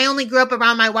like, I only grew up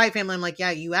around my white family, I'm like,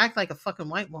 yeah, you act like a fucking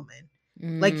white woman.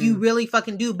 Like you really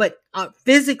fucking do. But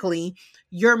physically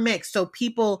you're mixed. So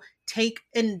people take,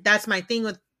 and that's my thing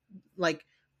with like,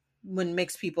 when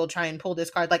mixed people try and pull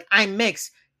this card, like, I'm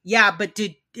mixed. Yeah, but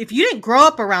if you didn't grow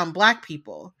up around Black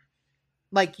people,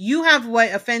 like, you have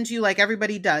what offends you, like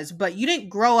everybody does, but you didn't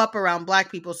grow up around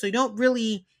Black people, so you don't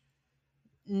really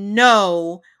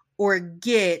know or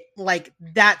get like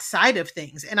that side of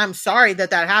things. And I'm sorry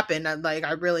that happened. Like,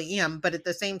 I really am. But at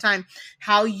the same time,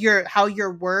 how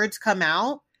your words come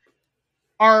out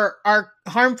are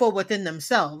harmful within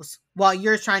themselves, while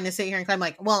you're trying to sit here and claim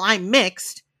like, well, I'm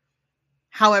mixed.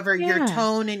 However, your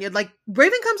tone and your, like,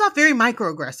 Raven comes off very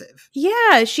microaggressive.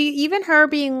 Yeah. Even her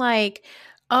being like,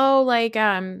 oh, like,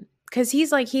 because he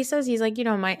says, you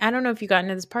know, I don't know if you got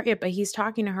into this part yet, but he's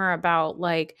talking to her about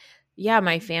like, yeah,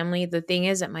 my family. The thing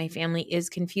is that my family is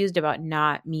confused about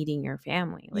not meeting your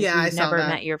family. Like, Yeah, we've never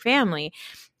met your family.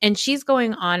 And she's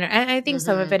going on. And I think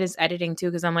some of it is editing too,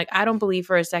 because I'm like, I don't believe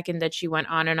for a second that she went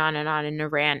on and on and on in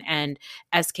Iran and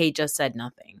SK just said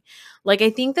nothing. Like, I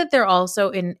think that they're also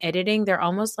in editing, they're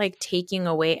almost like taking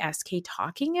away SK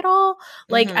talking at all.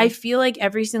 Like, I feel like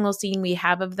every single scene we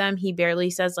have of them, he barely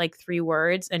says like 3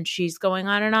 words and she's going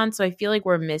on and on. So I feel like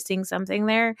we're missing something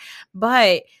there.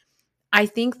 But I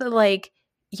think that, like,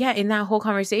 yeah, in that whole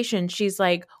conversation, she's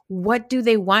like, what do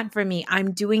they want from me?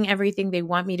 I'm doing everything they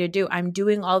want me to do. I'm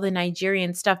doing all the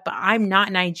Nigerian stuff, but I'm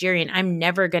not Nigerian. I'm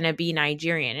never going to be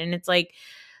Nigerian. And it's like,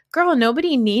 girl,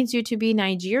 nobody needs you to be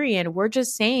Nigerian. We're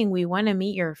just saying we want to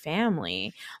meet your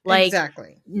family. Like,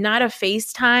 exactly. Not a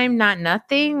FaceTime, not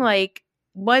nothing. Like,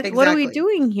 what are we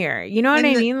doing here? You know what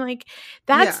I mean? Like,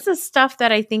 that's the stuff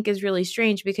that I think is really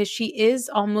strange, because she is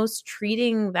almost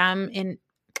treating them in.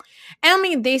 And I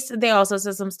mean, they also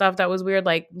said some stuff that was weird,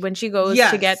 like when she goes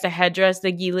to get the headdress,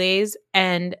 the gilets,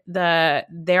 and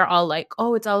they're all like,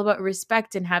 "Oh, it's all about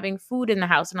respect and having food in the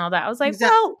house and all that." I was like,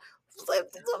 well,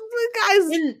 guys,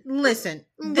 and listen,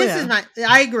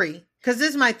 I agree, because this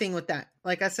is my thing with that.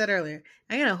 Like I said earlier,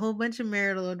 I got a whole bunch of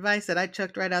marital advice that I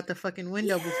chucked right out the fucking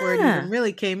window before it even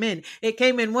really came in. It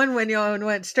came in one window and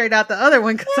went straight out the other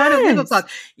one, because I don't give a fuck.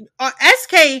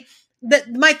 SK.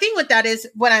 My thing with that is,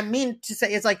 what I mean to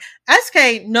say is, like,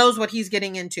 SK knows what he's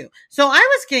getting into. So I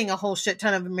was getting a whole shit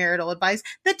ton of marital advice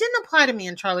that didn't apply to me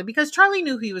and Charlie, because Charlie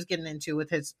knew who he was getting into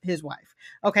with his wife.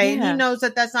 Okay. And he knows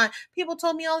that that's not, people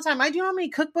told me all the time, do you know how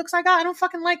many cookbooks I got? I don't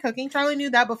fucking like cooking. Charlie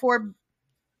knew that before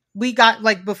we got,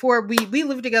 like, before we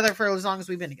lived together for as long as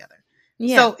we've been together.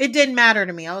 Yeah. So it didn't matter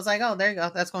to me. I was like, oh, there you go.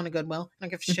 That's going to Goodwill. I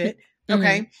don't give a shit.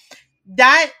 Okay.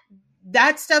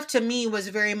 That stuff to me was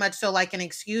very much so like an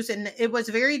excuse, and it was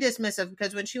very dismissive,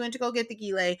 because when she went to go get the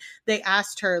gile, they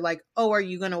asked her like, oh, are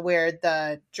you going to wear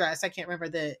the dress? I can't remember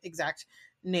the exact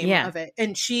name of it.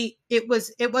 And it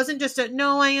wasn't just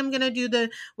no, I am going to do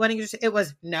the wedding dress. It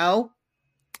was no.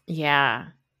 Yeah.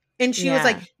 And she was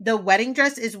like, the wedding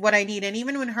dress is what I need. And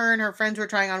even when her and her friends were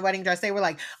trying on wedding dress, they were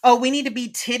like, oh, we need to be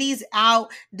titties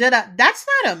out. That's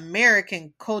not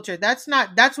American culture. That's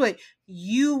what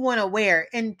you want to wear.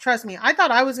 And trust me, I thought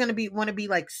I was going to want to be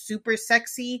like super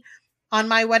sexy on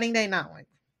my wedding day. Not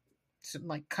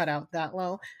like cut out that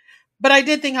low. But I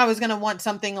did think I was going to want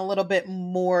something a little bit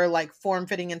more like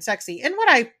form-fitting and sexy. And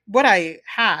what I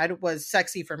had was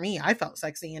sexy for me. I felt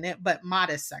sexy in it, but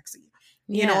modest sexy.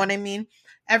 You know what I mean?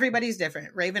 Everybody's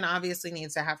different. Raven obviously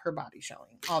needs to have her body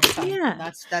showing all the time.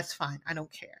 Yeah. That's fine. I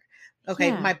don't care. Okay.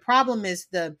 Yeah. My problem is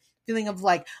the feeling of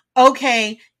like,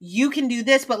 okay, you can do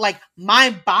this, but like my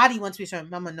body wants to be showing.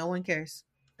 Mama, no one cares.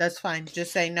 That's fine.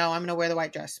 Just say no. I'm going to wear the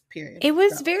white dress. Period. It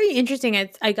was very interesting.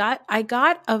 I got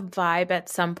a vibe at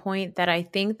some point that I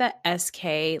think that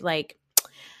SK like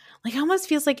almost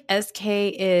feels like SK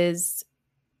is.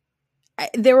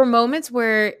 There were moments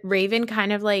where Raven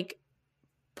kind of like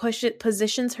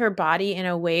positions her body in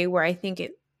a way where I think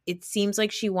it seems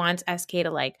like she wants SK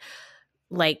to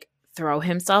like throw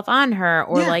himself on her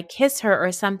or like kiss her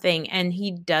or something, and he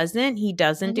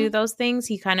doesn't do those things.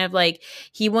 He kind of like,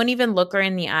 he won't even look her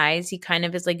in the eyes. He kind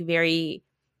of is like very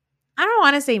I don't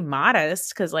want to say modest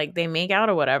because like they make out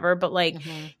or whatever, but like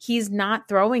he's not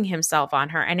throwing himself on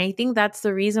her. And I think that's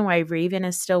the reason why Raven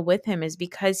is still with him, is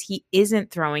because he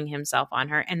isn't throwing himself on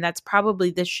her. And that's probably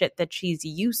the shit that she's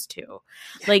used to.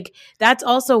 Like that's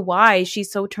also why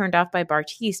she's so turned off by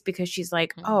Bartise, because she's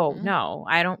like, oh no,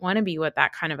 I don't want to be with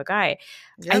that kind of a guy.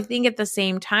 Yep. I think at the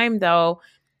same time though,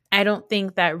 I don't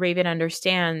think that Raven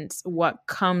understands what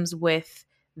comes with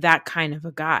that kind of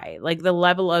a guy, like the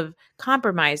level of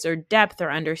compromise or depth or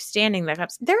understanding that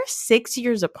comes. They're 6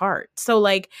 years apart. So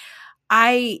like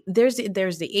there's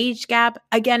the age gap.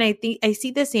 Again, I think I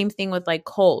see the same thing with like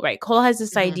Cole, right? Cole has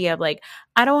this idea of like,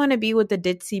 I don't want to be with the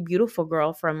ditzy beautiful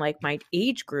girl from like my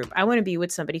age group. I want to be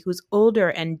with somebody who's older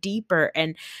and deeper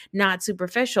and not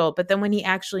superficial. But then when he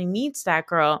actually meets that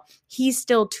girl, he's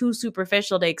still too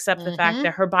superficial to accept the fact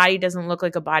that her body doesn't look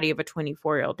like a body of a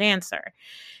 24-year-old dancer.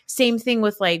 Same thing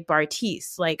with like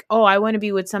Bartise, like, oh, I want to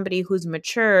be with somebody who's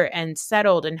mature and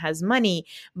settled and has money,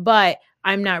 but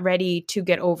I'm not ready to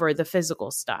get over the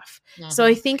physical stuff. So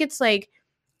I think it's like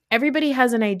everybody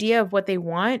has an idea of what they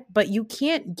want, but you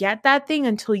can't get that thing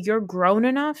until you're grown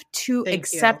enough to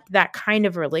accept that kind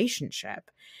of relationship.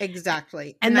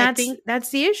 Exactly. And I think that's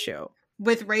the issue.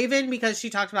 With Raven, because she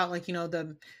talked about like, you know,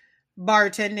 the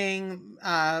bartending,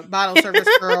 bottle service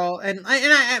girl. And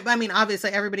I mean, obviously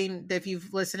everybody, if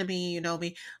you've listened to me, you know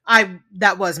me,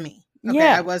 that was me. Okay.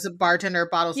 Yeah. I was a bartender,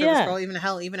 bottle service girl,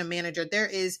 even a manager. There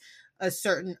is a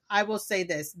certain, I will say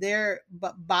this, their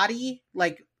body,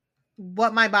 like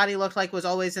what my body looked like was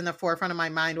always in the forefront of my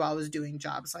mind while I was doing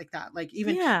jobs like that. Like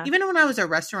even when I was a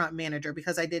restaurant manager,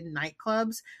 because I did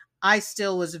nightclubs, I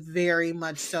still was very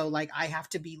much so like, I have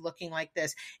to be looking like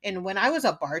this. And when I was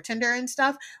a bartender and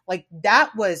stuff, like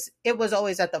it was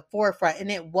always at the forefront.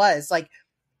 And it was like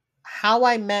how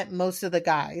I met most of the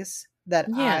guys that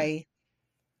I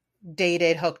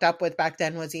dated, hooked up with back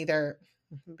then was either,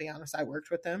 to be honest, I worked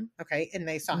with them. Okay. And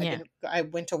they saw, I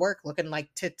went to work looking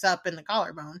like tits up in the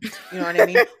collarbone. You know what I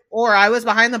mean? Or I was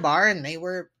behind the bar and they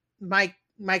were my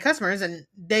customers, and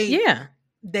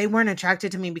they weren't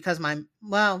attracted to me because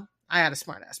I had a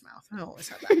smart ass mouth. I always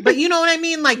had that. But you know what I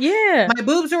mean? Like, my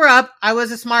boobs were up. I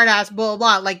was a smart ass, blah,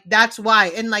 blah, blah. Like, that's why.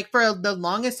 And like, for the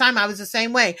longest time, I was the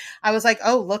same way. I was like,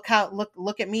 oh, look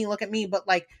at me. But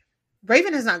like,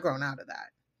 Raven has not grown out of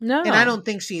that. No. And I don't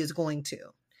think she is going to.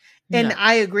 And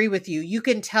I agree with you. You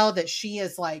can tell that she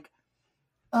is like,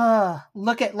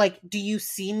 look at, like, do you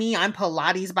see me? I'm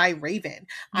Pilates by Raven.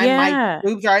 My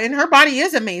boobs are, and her body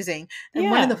is amazing.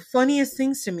 And one of the funniest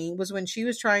things to me was when she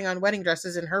was trying on wedding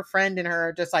dresses and her friend and her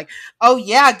are just like, oh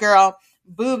yeah, girl,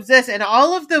 boobs this. And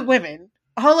all of the women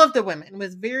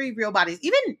with very real bodies,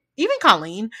 even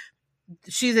Colleen,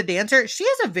 she's a dancer. She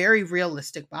has a very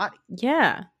realistic body.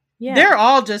 Yeah. Yeah. They're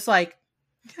all just like,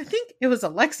 I think it was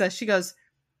Alexa. She goes,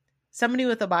 somebody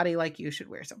with a body like you should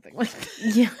wear something like that.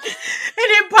 Yeah. And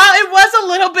it was a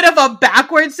little bit of a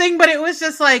backwards thing, but it was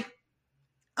just like,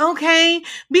 okay.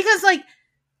 Because like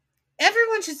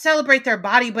everyone should celebrate their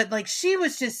body, but like she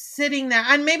was just sitting there,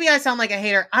 and maybe I sound like a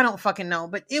hater. I don't fucking know,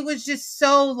 but it was just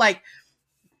so like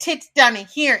tits down in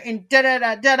here and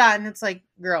da-da-da-da-da. And it's like,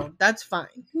 girl, that's fine.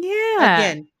 Yeah.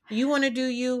 Again, you want to do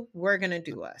you, we're going to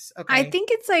do us. Okay. I think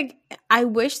it's like, I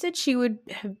wish that she would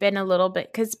have been a little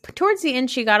bit, because towards the end,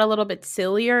 she got a little bit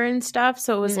sillier and stuff.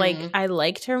 So it was like, I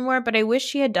liked her more, but I wish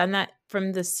she had done that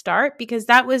from the start, because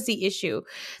that was the issue,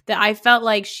 that I felt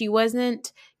like she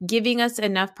wasn't giving us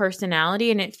enough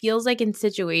personality. And it feels like in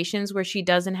situations where she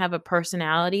doesn't have a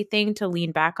personality thing to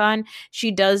lean back on,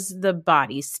 she does the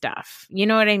body stuff. You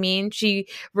know what I mean? She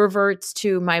reverts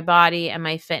to my body and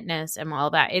my fitness and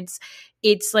all that.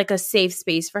 It's like a safe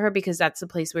space for her, because that's the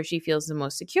place where she feels the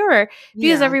most secure,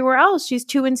 because everywhere else she's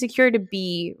too insecure to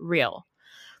be real.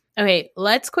 Okay,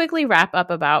 let's quickly wrap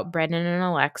up about Brendan and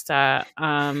Alexa.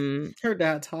 Her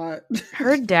dad's hot.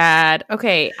 Her dad.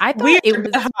 Okay, I thought it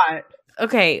was hot.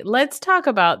 Okay, let's talk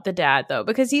about the dad though,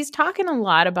 because he's talking a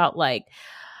lot about like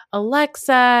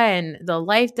Alexa and the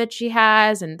life that she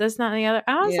has and this, that, and the other.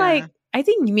 I was like, I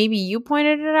think maybe you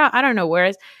pointed it out. I don't know.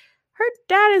 Whereas her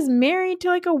dad is married to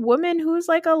like a woman who's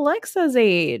like Alexa's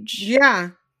age.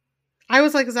 Yeah. I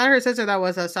was like, is that her sister? That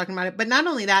was us talking about it. But not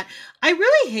only that, I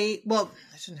really hate, well,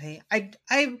 I shouldn't hate.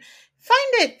 I find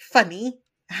it funny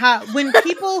how when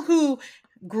people who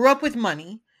grew up with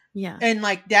money and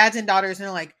like dads and daughters, and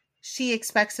they're like, she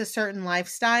expects a certain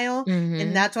lifestyle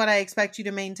and that's what I expect you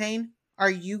to maintain. Are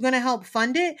you going to help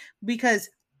fund it? Because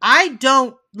I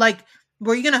don't like,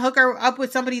 were you going to hook her up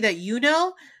with somebody that you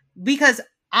know? Because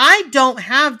I don't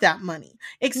have that money.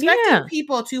 Expecting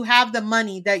people to have the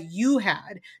money that you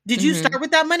had. Did you start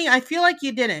with that money? I feel like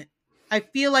you didn't.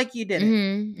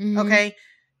 Okay.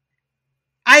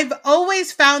 I've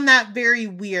always found that very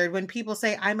weird when people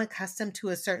say, I'm accustomed to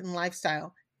a certain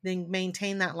lifestyle. Then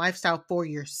maintain that lifestyle for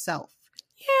yourself.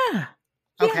 Yeah.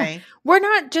 Okay. Yeah. We're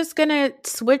not just going to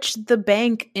switch the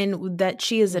bank in that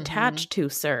she is attached to,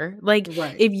 sir. Like,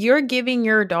 if you're giving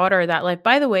your daughter that life,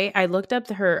 by the way, I looked up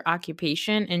her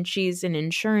occupation and she's an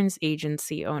insurance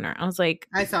agency owner. I was like,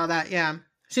 I saw that. Yeah.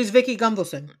 She's Vicky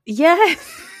Gunvalson.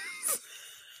 Yes.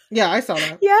 Yeah, I saw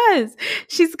that. Yes.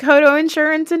 She's Kodo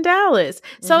Insurance in Dallas.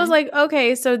 So I was like,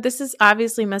 okay, so this is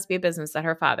obviously must be a business that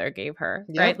her father gave her,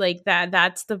 right? Like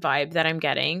that's the vibe that I'm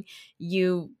getting.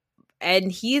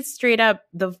 And he's straight up,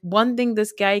 the one thing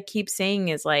this guy keeps saying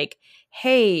is like,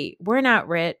 hey, we're not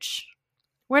rich.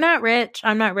 We're not rich.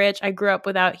 I'm not rich. I grew up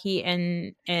without heat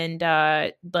and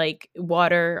like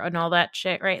water and all that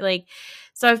shit, right? Like,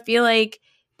 so I feel like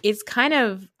it's kind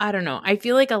of, I don't know. I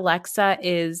feel like Alexa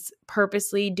is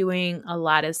purposely doing a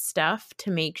lot of stuff to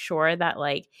make sure that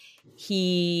like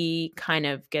he kind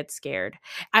of gets scared.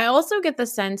 I also get the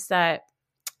sense that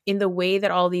in the way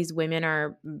that all these women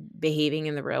are behaving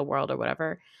in the real world or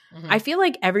whatever, I feel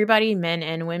like everybody, men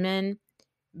and women,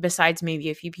 besides maybe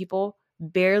a few people,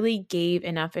 barely gave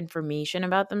enough information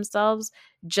about themselves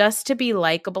just to be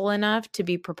likable enough to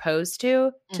be proposed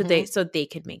to so they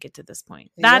could make it to this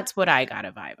point. That's what I got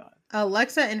a vibe on.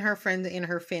 Alexa and her friends and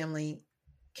her family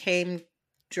came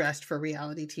dressed for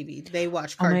reality TV. They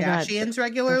watch Kardashians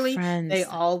regularly. They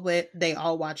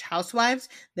all watch Housewives.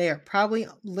 They are probably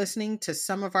listening to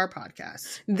some of our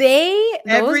podcasts.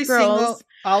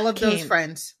 All of those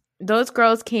friends. Those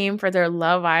girls came for their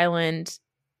Love Island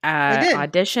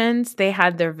auditions. They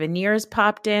had their veneers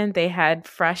popped in. They had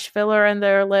fresh filler in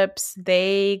their lips.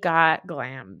 They got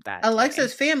glam that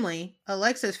Alexa's family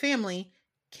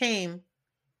came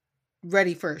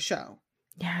ready for a show.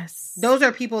 Yes. Those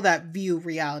are people that view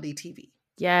reality TV.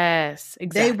 Yes,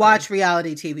 exactly. They watch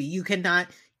reality TV. You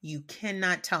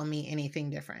cannot tell me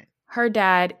anything different. Her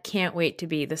dad can't wait to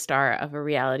be the star of a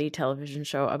reality television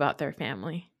show about their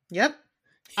family. Yep.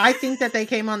 I think that they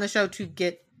came on the show to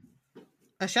get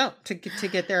a show, to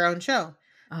get their own show.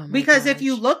 Oh because gosh. If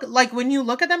you look, like when you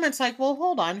look at them, it's like, well,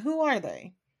 hold on, who are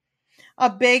they? A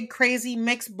big, crazy,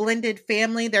 mixed, blended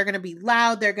family. They're going to be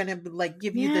loud. They're going to like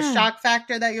give you the shock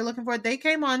factor that you're looking for. They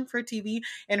came on for TV,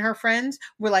 and her friends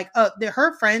were like,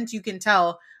 her friends, you can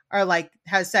tell, are like,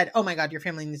 has said, oh my God, your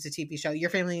family needs a TV show.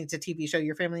 Your family needs a TV show.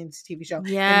 Your family needs a TV show.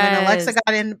 Yes. And when Alexa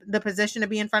got in the position to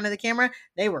be in front of the camera,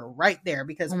 they were right there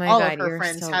because all of her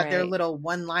friends had their little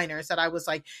one-liners that I was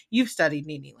like, you've studied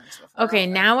Nene Leakes before. Okay,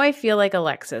 now I feel like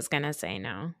Alexa's going to say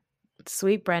no.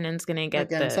 Sweet Brennan's gonna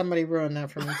get somebody ruined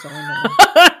that for me, so I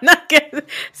know. Not gonna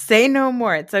say no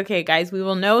more. It's okay, guys. We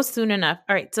will know soon enough.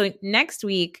 All right. So next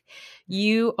week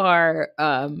you are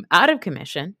out of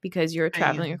commission because you're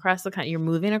traveling across the country. You're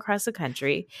moving across the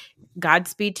country.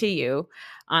 Godspeed to you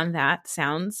on that.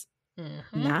 Sounds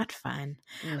not fun.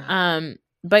 No.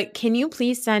 But can you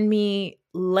please send me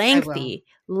lengthy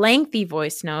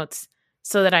voice notes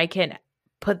so that I can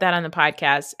put that on the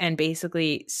podcast and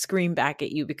basically scream back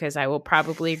at you because I will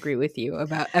probably agree with you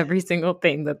about every single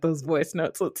thing that those voice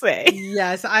notes would say.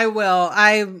 Yes, I will.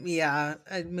 I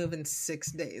move in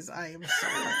 6 days. I am so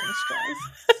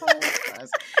fucking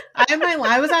stressed.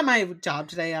 I was at my job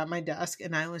today at my desk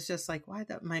and I was just like, why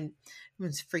that I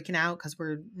was freaking out because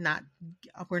we're not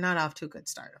off to a good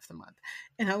start of the month.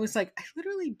 And I was like, I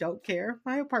literally don't care.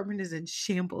 My apartment is in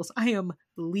shambles. I am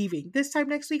leaving. This time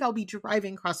next week I'll be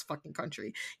driving across the fucking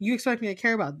country. You expect me to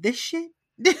care about this shit?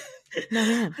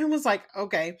 No. I was like,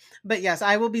 okay. But yes,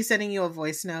 I will be sending you a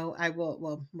voice note. I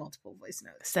will, multiple voice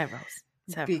notes. Several.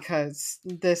 Because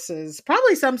this is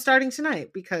probably some starting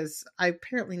tonight because I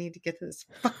apparently need to get to this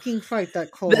fucking fight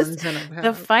that Cole and Zenab have.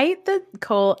 The fight that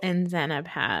Cole and Zenab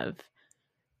have,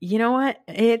 you know what?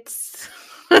 It's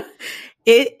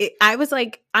I was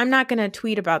like, I'm not going to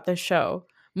tweet about the show,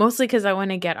 mostly because I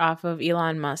want to get off of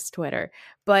Elon Musk's Twitter.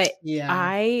 But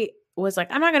I was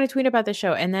like, I'm not going to tweet about the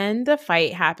show. And then the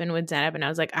fight happened with Zenab and I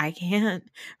was like, I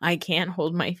can't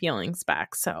hold my feelings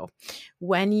back. So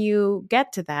when you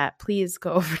get to that, please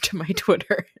go over to my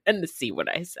Twitter and see what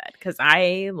I said because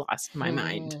I lost my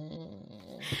mind.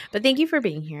 But thank you for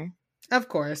being here. Of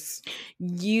course.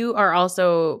 You are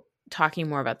also talking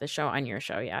more about the show on your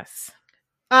show, yes?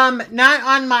 Not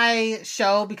on my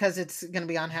show because it's going to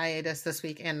be on hiatus this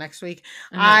week and next week.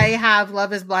 I have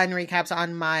Love is Blind recaps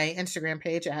on my Instagram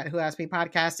page at Who Asked Me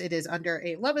Podcast. It is under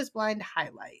a Love is Blind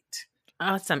highlight.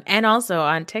 Awesome. And also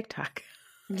on TikTok.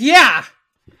 Yeah.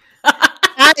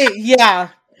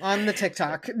 On the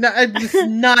TikTok. No, I'm just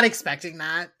not expecting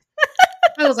that.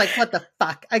 I was like, what the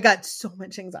fuck? I got so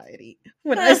much anxiety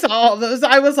when I saw all those.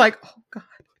 I was like, oh God,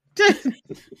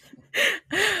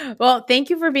 Well, thank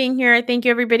you for being here. Thank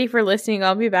you, everybody, for listening.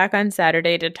 I'll be back on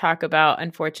Saturday to talk about,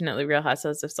 unfortunately, Real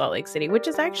Housewives of Salt Lake City, which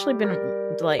has actually been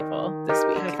delightful this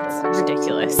week. It's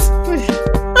ridiculous.